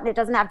chatbot, and it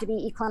doesn't have to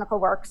be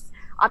eClinicalWorks,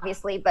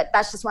 obviously, but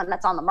that's just one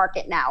that's on the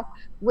market now,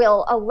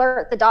 will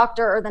alert the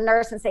doctor or the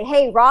nurse and say,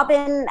 hey,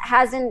 Robin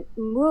hasn't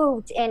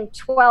moved in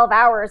 12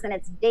 hours and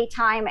it's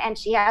daytime and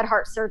she had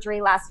heart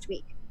surgery last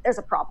week. There's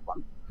a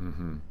problem.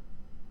 Mm-hmm.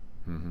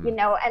 Mm-hmm.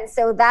 And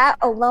so that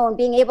alone,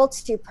 being able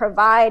to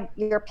provide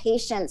your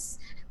patients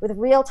with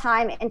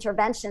real-time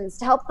interventions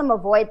to help them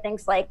avoid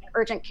things like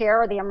urgent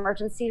care or the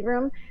emergency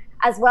room,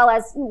 as well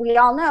as we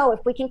all know,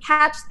 if we can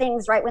catch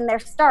things right when they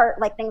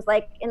start, like things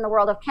like in the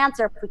world of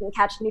cancer, if we can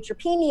catch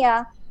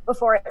neutropenia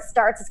before it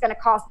starts, it's going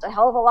to cost a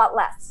hell of a lot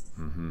less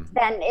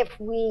than if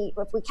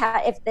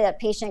the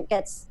patient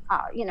gets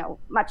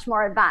much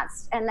more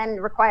advanced and then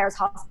requires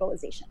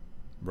hospitalization.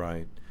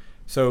 Right.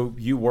 So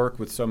you work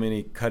with so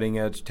many cutting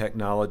edge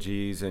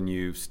technologies and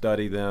you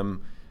study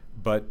them,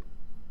 but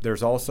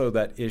there's also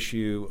that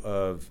issue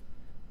of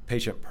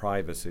patient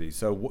privacy.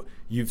 So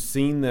you've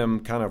seen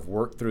them kind of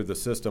work through the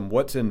system.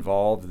 What's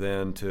involved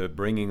then to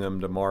bringing them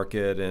to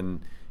market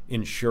and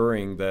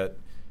ensuring that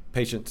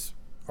patients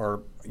are,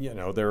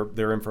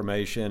 their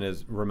information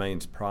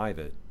remains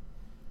private?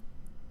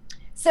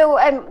 So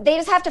they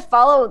just have to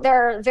follow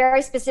their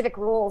very specific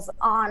rules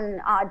on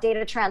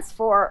data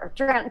transfer,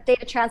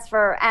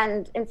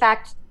 and in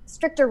fact,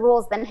 stricter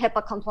rules than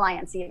HIPAA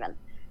compliance even.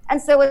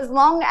 And so as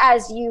long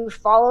as you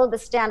follow the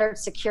standard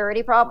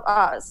security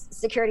protocols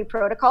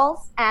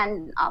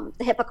and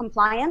the HIPAA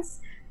compliance,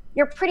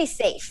 you're pretty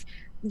safe.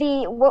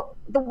 The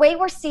way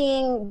we're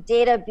seeing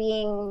data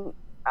being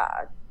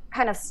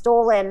kind of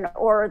stolen,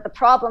 or the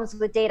problems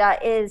with data,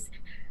 is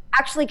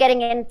actually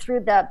getting in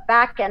through the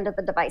back end of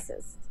the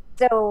devices.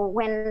 So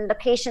when the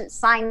patient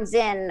signs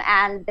in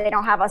and they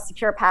don't have a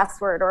secure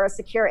password or a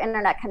secure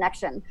internet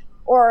connection,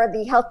 or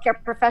the healthcare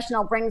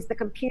professional brings the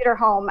computer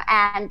home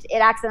and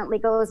it accidentally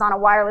goes on a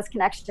wireless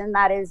connection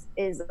that is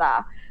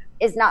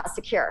not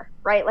secure,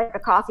 right? Like a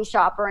coffee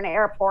shop or an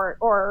airport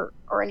or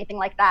anything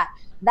like that.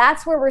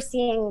 That's where we're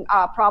seeing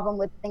a problem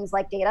with things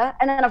like data.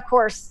 And then, of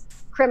course,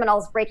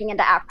 criminals breaking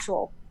into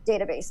actual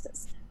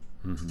databases.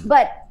 Mm-hmm.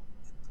 But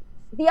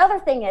the other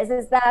thing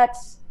is that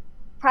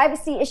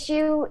privacy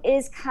issue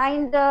is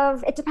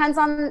it depends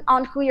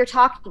on who you're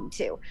talking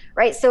to,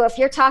 right? So if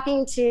you're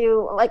talking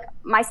to like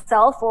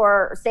myself,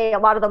 or say a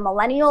lot of the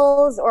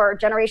millennials or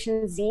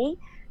Generation Z,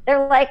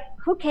 they're like,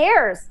 who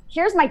cares?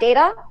 Here's my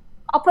data.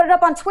 I'll put it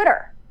up on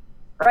Twitter,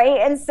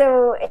 right? And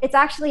so it's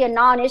actually a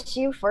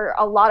non-issue for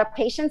a lot of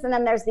patients. And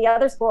then there's the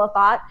other school of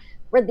thought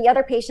where the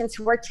other patients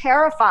who are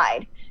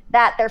terrified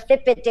that their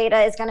Fitbit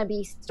data is going to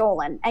be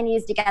stolen and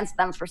used against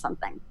them for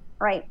something,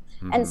 right?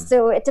 Mm-hmm. And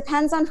so it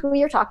depends on who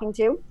you're talking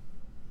to.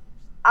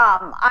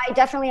 I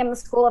definitely am the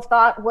school of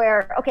thought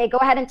where, okay, go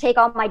ahead and take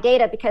all my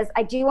data, because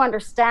I do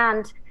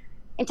understand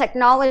in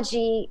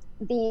technology,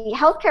 the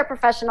healthcare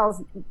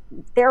professionals,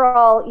 they're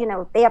all,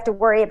 they have to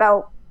worry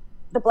about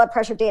the blood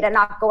pressure data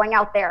not going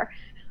out there.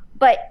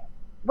 But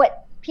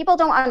what people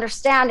don't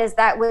understand is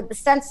that with the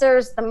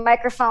sensors, the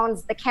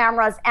microphones, the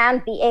cameras,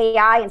 and the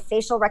AI and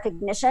facial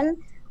recognition,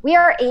 we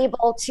are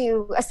able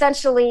to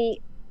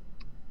essentially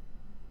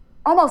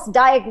almost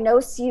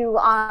diagnose you,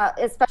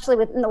 especially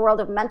within the world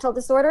of mental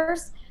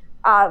disorders,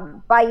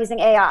 by using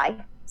AI.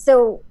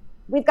 So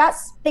we've got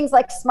things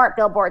like smart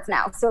billboards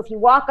now. So if you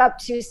walk up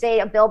to, say,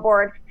 a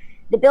billboard,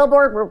 the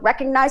billboard will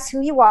recognize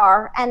who you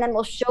are, and then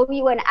will show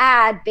you an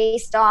ad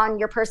based on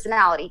your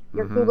personality,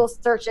 your Google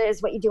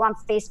searches, what you do on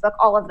Facebook,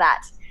 all of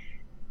that.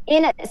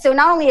 So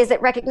not only is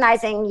it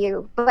recognizing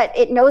you, but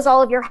it knows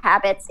all of your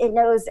habits. It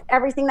knows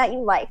everything that you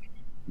like.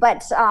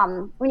 But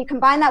when you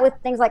combine that with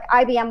things like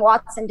IBM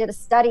Watson did a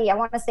study, I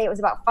want to say it was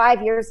about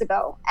 5 years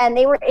ago, and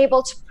they were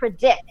able to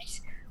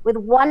predict with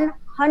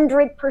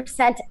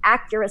 100%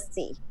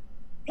 accuracy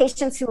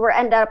patients who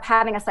end up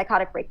having a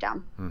psychotic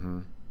breakdown. Mm-hmm.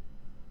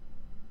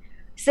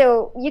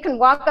 So you can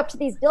walk up to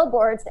these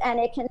billboards and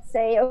it can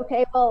say,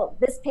 okay, well,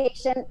 this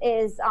patient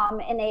is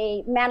in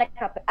a manic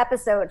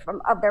episode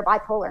of their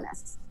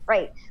bipolarness,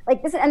 right?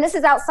 Like this, and this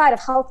is outside of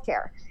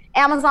healthcare.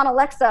 Amazon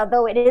Alexa,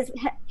 though it is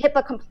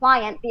HIPAA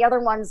compliant, the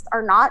other ones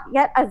are not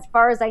yet, as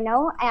far as I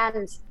know.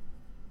 And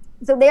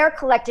so they are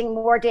collecting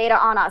more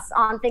data on us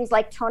on things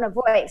like tone of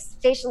voice,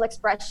 facial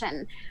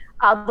expression,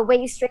 the way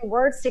you string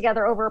words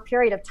together over a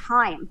period of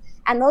time.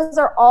 And those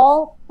are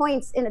all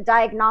points in a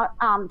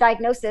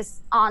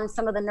diagnosis on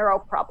some of the neuro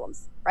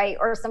problems, right?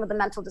 Or some of the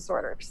mental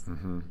disorders.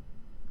 Mm-hmm.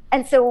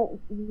 And so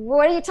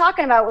what are you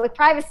talking about with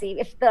privacy?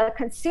 If the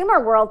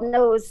consumer world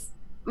knows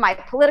my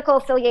political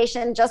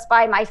affiliation just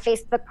by my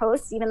Facebook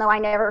posts, even though I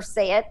never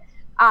say it,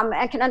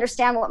 and can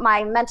understand what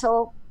my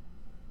mental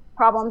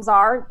problems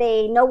are,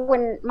 they know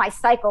when my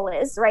cycle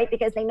is, right?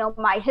 Because they know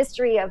my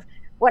history of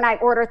when I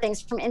order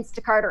things from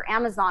Instacart or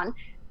Amazon.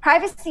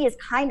 Privacy is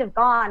kind of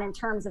gone in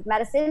terms of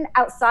medicine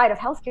outside of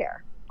healthcare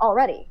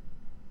already.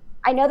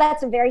 I know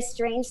that's a very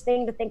strange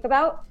thing to think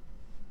about,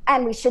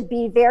 and we should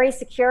be very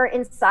secure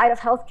inside of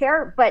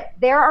healthcare, but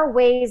there are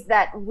ways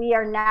that we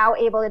are now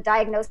able to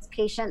diagnose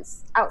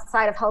patients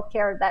outside of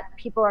healthcare that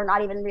people are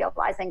not even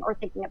realizing or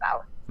thinking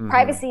about. Mm-hmm.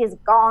 Privacy is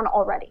gone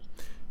already.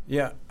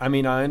 Yeah, I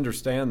mean, I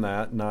understand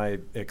that, and I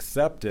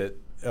accept it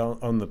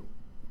on the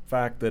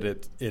fact that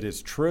it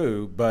is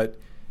true, but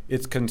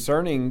it's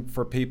concerning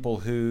for people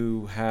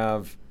who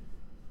have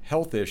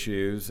health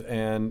issues,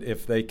 and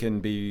if they can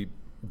be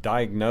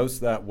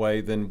diagnosed that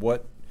way, then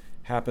what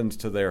happens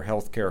to their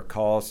healthcare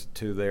costs,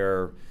 to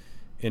their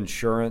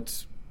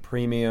insurance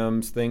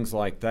premiums, things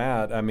like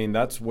that? I mean,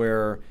 that's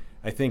where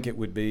I think it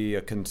would be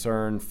a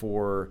concern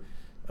for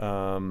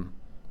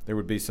there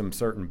would be some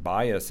certain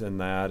bias in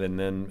that, and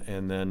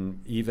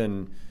then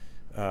even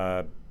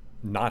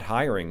not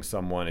hiring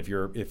someone if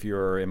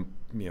you're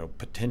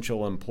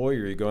potential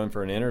employer, you go in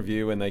for an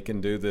interview and they can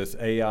do this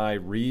AI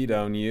read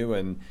on you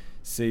and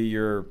see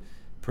your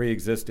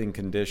pre-existing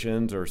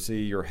conditions or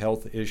see your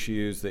health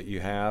issues that you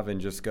have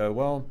and just go,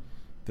 well,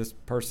 this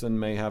person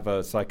may have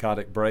a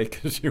psychotic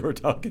break, as you were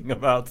talking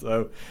about,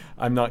 so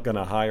I'm not going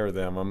to hire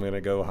them. I'm going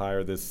to go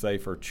hire this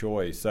safer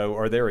choice. So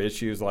are there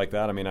issues like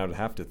that? I mean, I would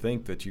have to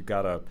think that you've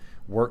got to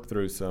work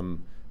through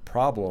some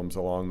problems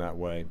along that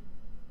way.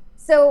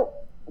 So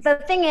the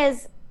thing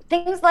is,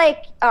 things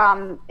like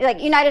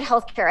United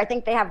Healthcare, I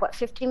think they have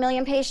 50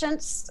 million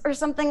patients or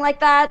something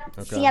like that.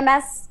 Okay.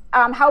 CMS,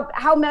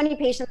 how many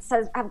patients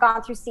have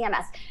gone through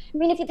CMS? I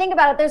mean, if you think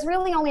about it, there's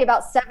really only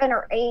about 7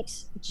 or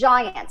 8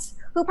 giants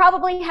who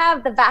probably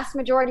have the vast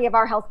majority of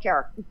our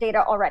healthcare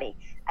data already,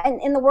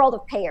 and in the world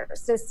of payers.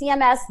 So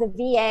CMS, the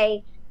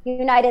VA,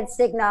 United,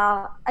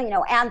 Cigna,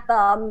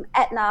 Anthem,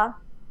 Aetna,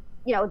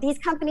 these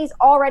companies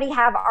already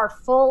have our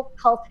full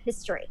health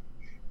history.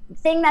 The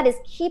thing that is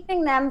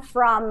keeping them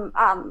from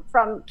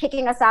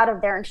kicking us out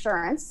of their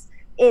insurance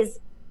is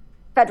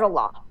federal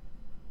law.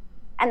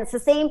 And it's the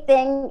same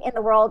thing in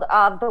the world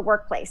of the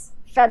workplace: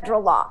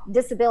 federal law,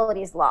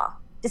 disabilities law,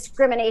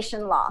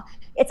 discrimination law.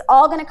 It's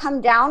all going to come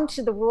down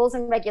to the rules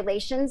and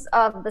regulations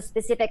of the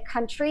specific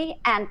country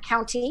and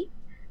county,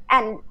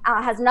 and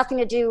has nothing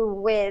to do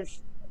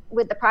with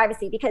the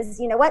privacy, because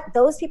you know what?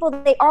 Those people,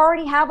 they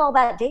already have all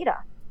that data.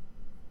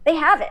 They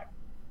have it.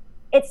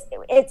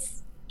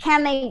 It's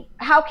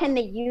how can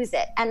they use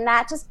it? And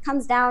that just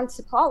comes down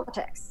to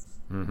politics.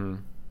 Mm-hmm.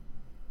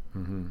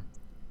 Mm-hmm.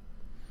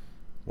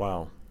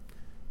 Wow.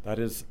 That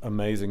is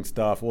amazing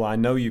stuff. Well, I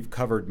know you've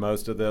covered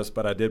most of this,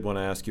 but I did want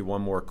to ask you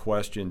one more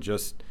question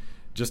just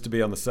to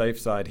be on the safe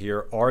side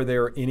here. Are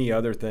there any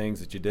other things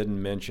that you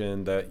didn't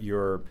mention that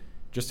you're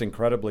just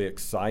incredibly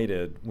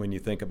excited when you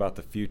think about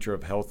the future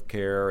of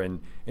healthcare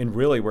and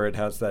really where it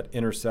has that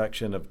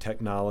intersection of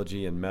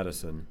technology and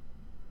medicine?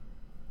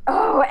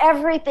 Oh,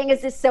 everything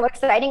is just so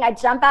exciting. I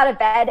jump out of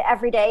bed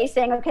every day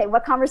saying, okay,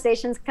 what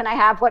conversations can I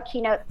have? What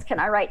keynotes can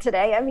I write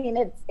today? I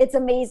mean, it's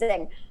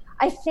amazing.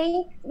 I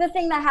think the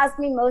thing that has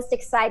me most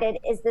excited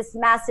is this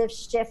massive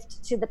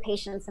shift to the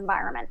patient's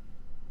environment,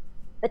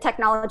 the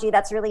technology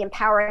that's really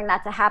empowering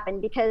that to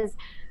happen. Because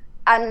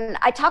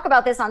I talk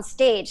about this on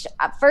stage.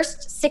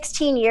 First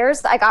 16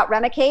 years, I got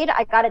Remicade.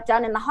 I got it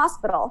done in the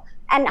hospital,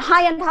 and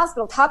high-end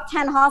hospital, top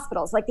 10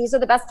 hospitals. Like, these are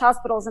the best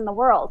hospitals in the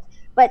world.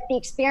 But the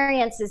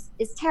experience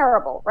is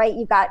terrible, right?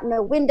 You've got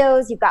no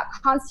windows. You've got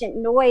constant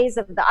noise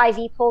of the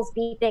IV pulse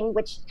beeping,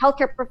 which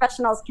healthcare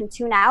professionals can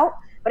tune out.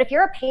 But if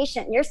you're a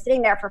patient and you're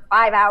sitting there for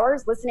 5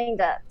 hours listening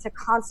to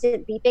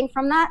constant beeping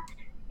from that,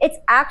 it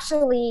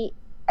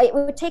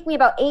would take me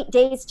about 8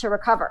 days to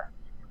recover.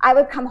 I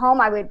would come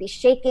home, I would be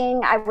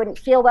shaking, I wouldn't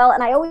feel well.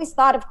 And I always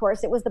thought, of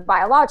course, it was the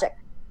biologic.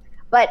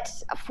 But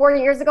 4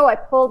 years ago, I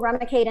pulled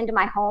Remicade into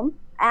my home,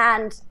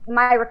 and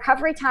my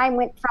recovery time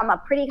went from a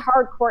pretty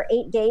hardcore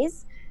 8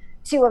 days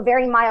to a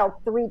very mild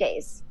 3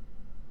 days,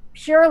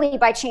 purely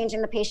by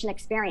changing the patient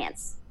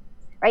experience,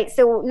 right?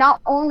 So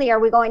not only are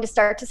we going to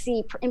start to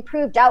see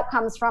improved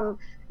outcomes from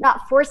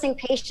not forcing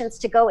patients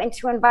to go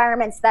into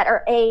environments that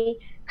are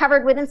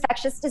covered with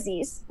infectious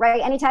disease,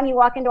 right? Anytime you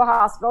walk into a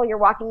hospital, you're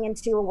walking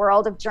into a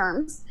world of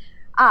germs.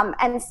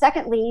 And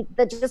secondly,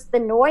 just the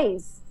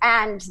noise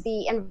and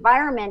the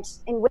environment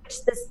in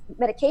which this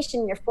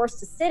medication you're forced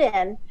to sit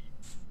in,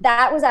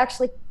 that was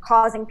actually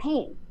causing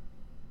pain.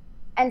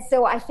 And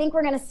so I think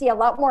we're going to see a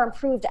lot more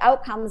improved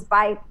outcomes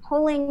by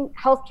pulling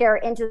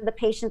healthcare into the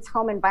patient's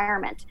home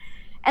environment.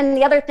 And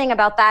the other thing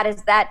about that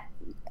is that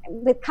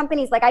with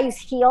companies like I use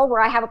Heal,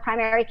 where I have a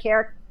primary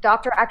care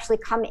doctor actually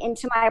come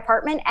into my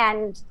apartment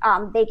and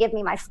they give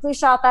me my flu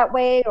shot that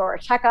way or a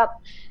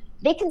checkup.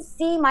 They can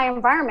see my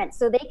environment,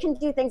 so they can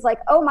do things like,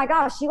 oh my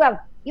gosh, you have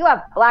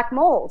black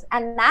mold,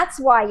 and that's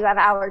why you have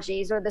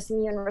allergies or this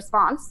immune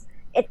response.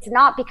 It's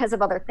not because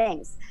of other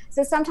things.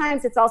 So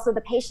sometimes it's also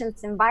the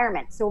patient's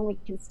environment. So when we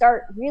can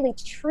start really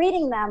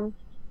treating them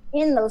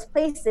in those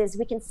places,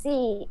 we can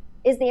see,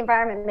 is the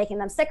environment making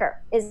them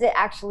sicker? Is it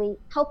actually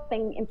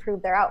helping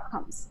improve their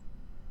outcomes?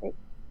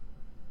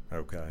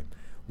 Okay.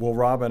 Well,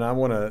 Robin, I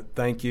want to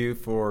thank you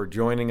for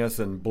joining us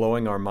and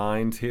blowing our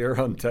minds here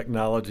on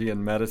technology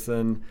and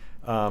medicine.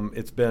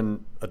 It's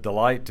been a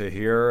delight to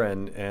hear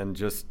and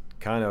just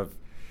kind of,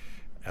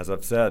 as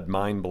I've said,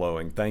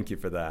 mind-blowing. Thank you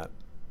for that.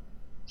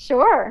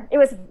 Sure. It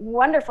was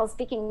wonderful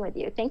speaking with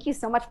you. Thank you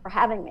so much for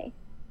having me.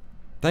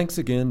 Thanks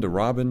again to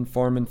Robin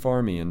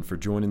Farman-Farmian for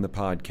joining the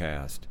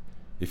podcast.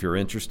 If you're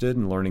interested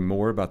in learning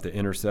more about the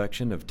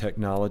intersection of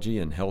technology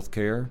and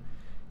healthcare,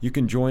 you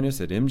can join us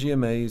at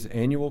MGMA's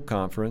annual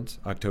conference,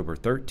 October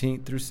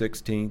 13th through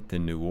 16th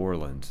in New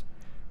Orleans.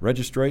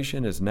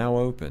 Registration is now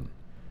open.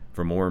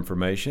 For more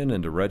information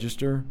and to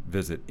register,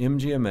 visit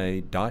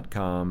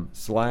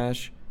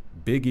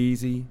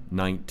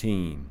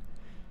mgma.com/BigEasy19.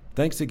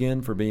 Thanks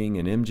again for being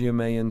an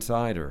MGMA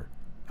Insider.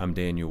 I'm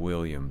Daniel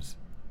Williams.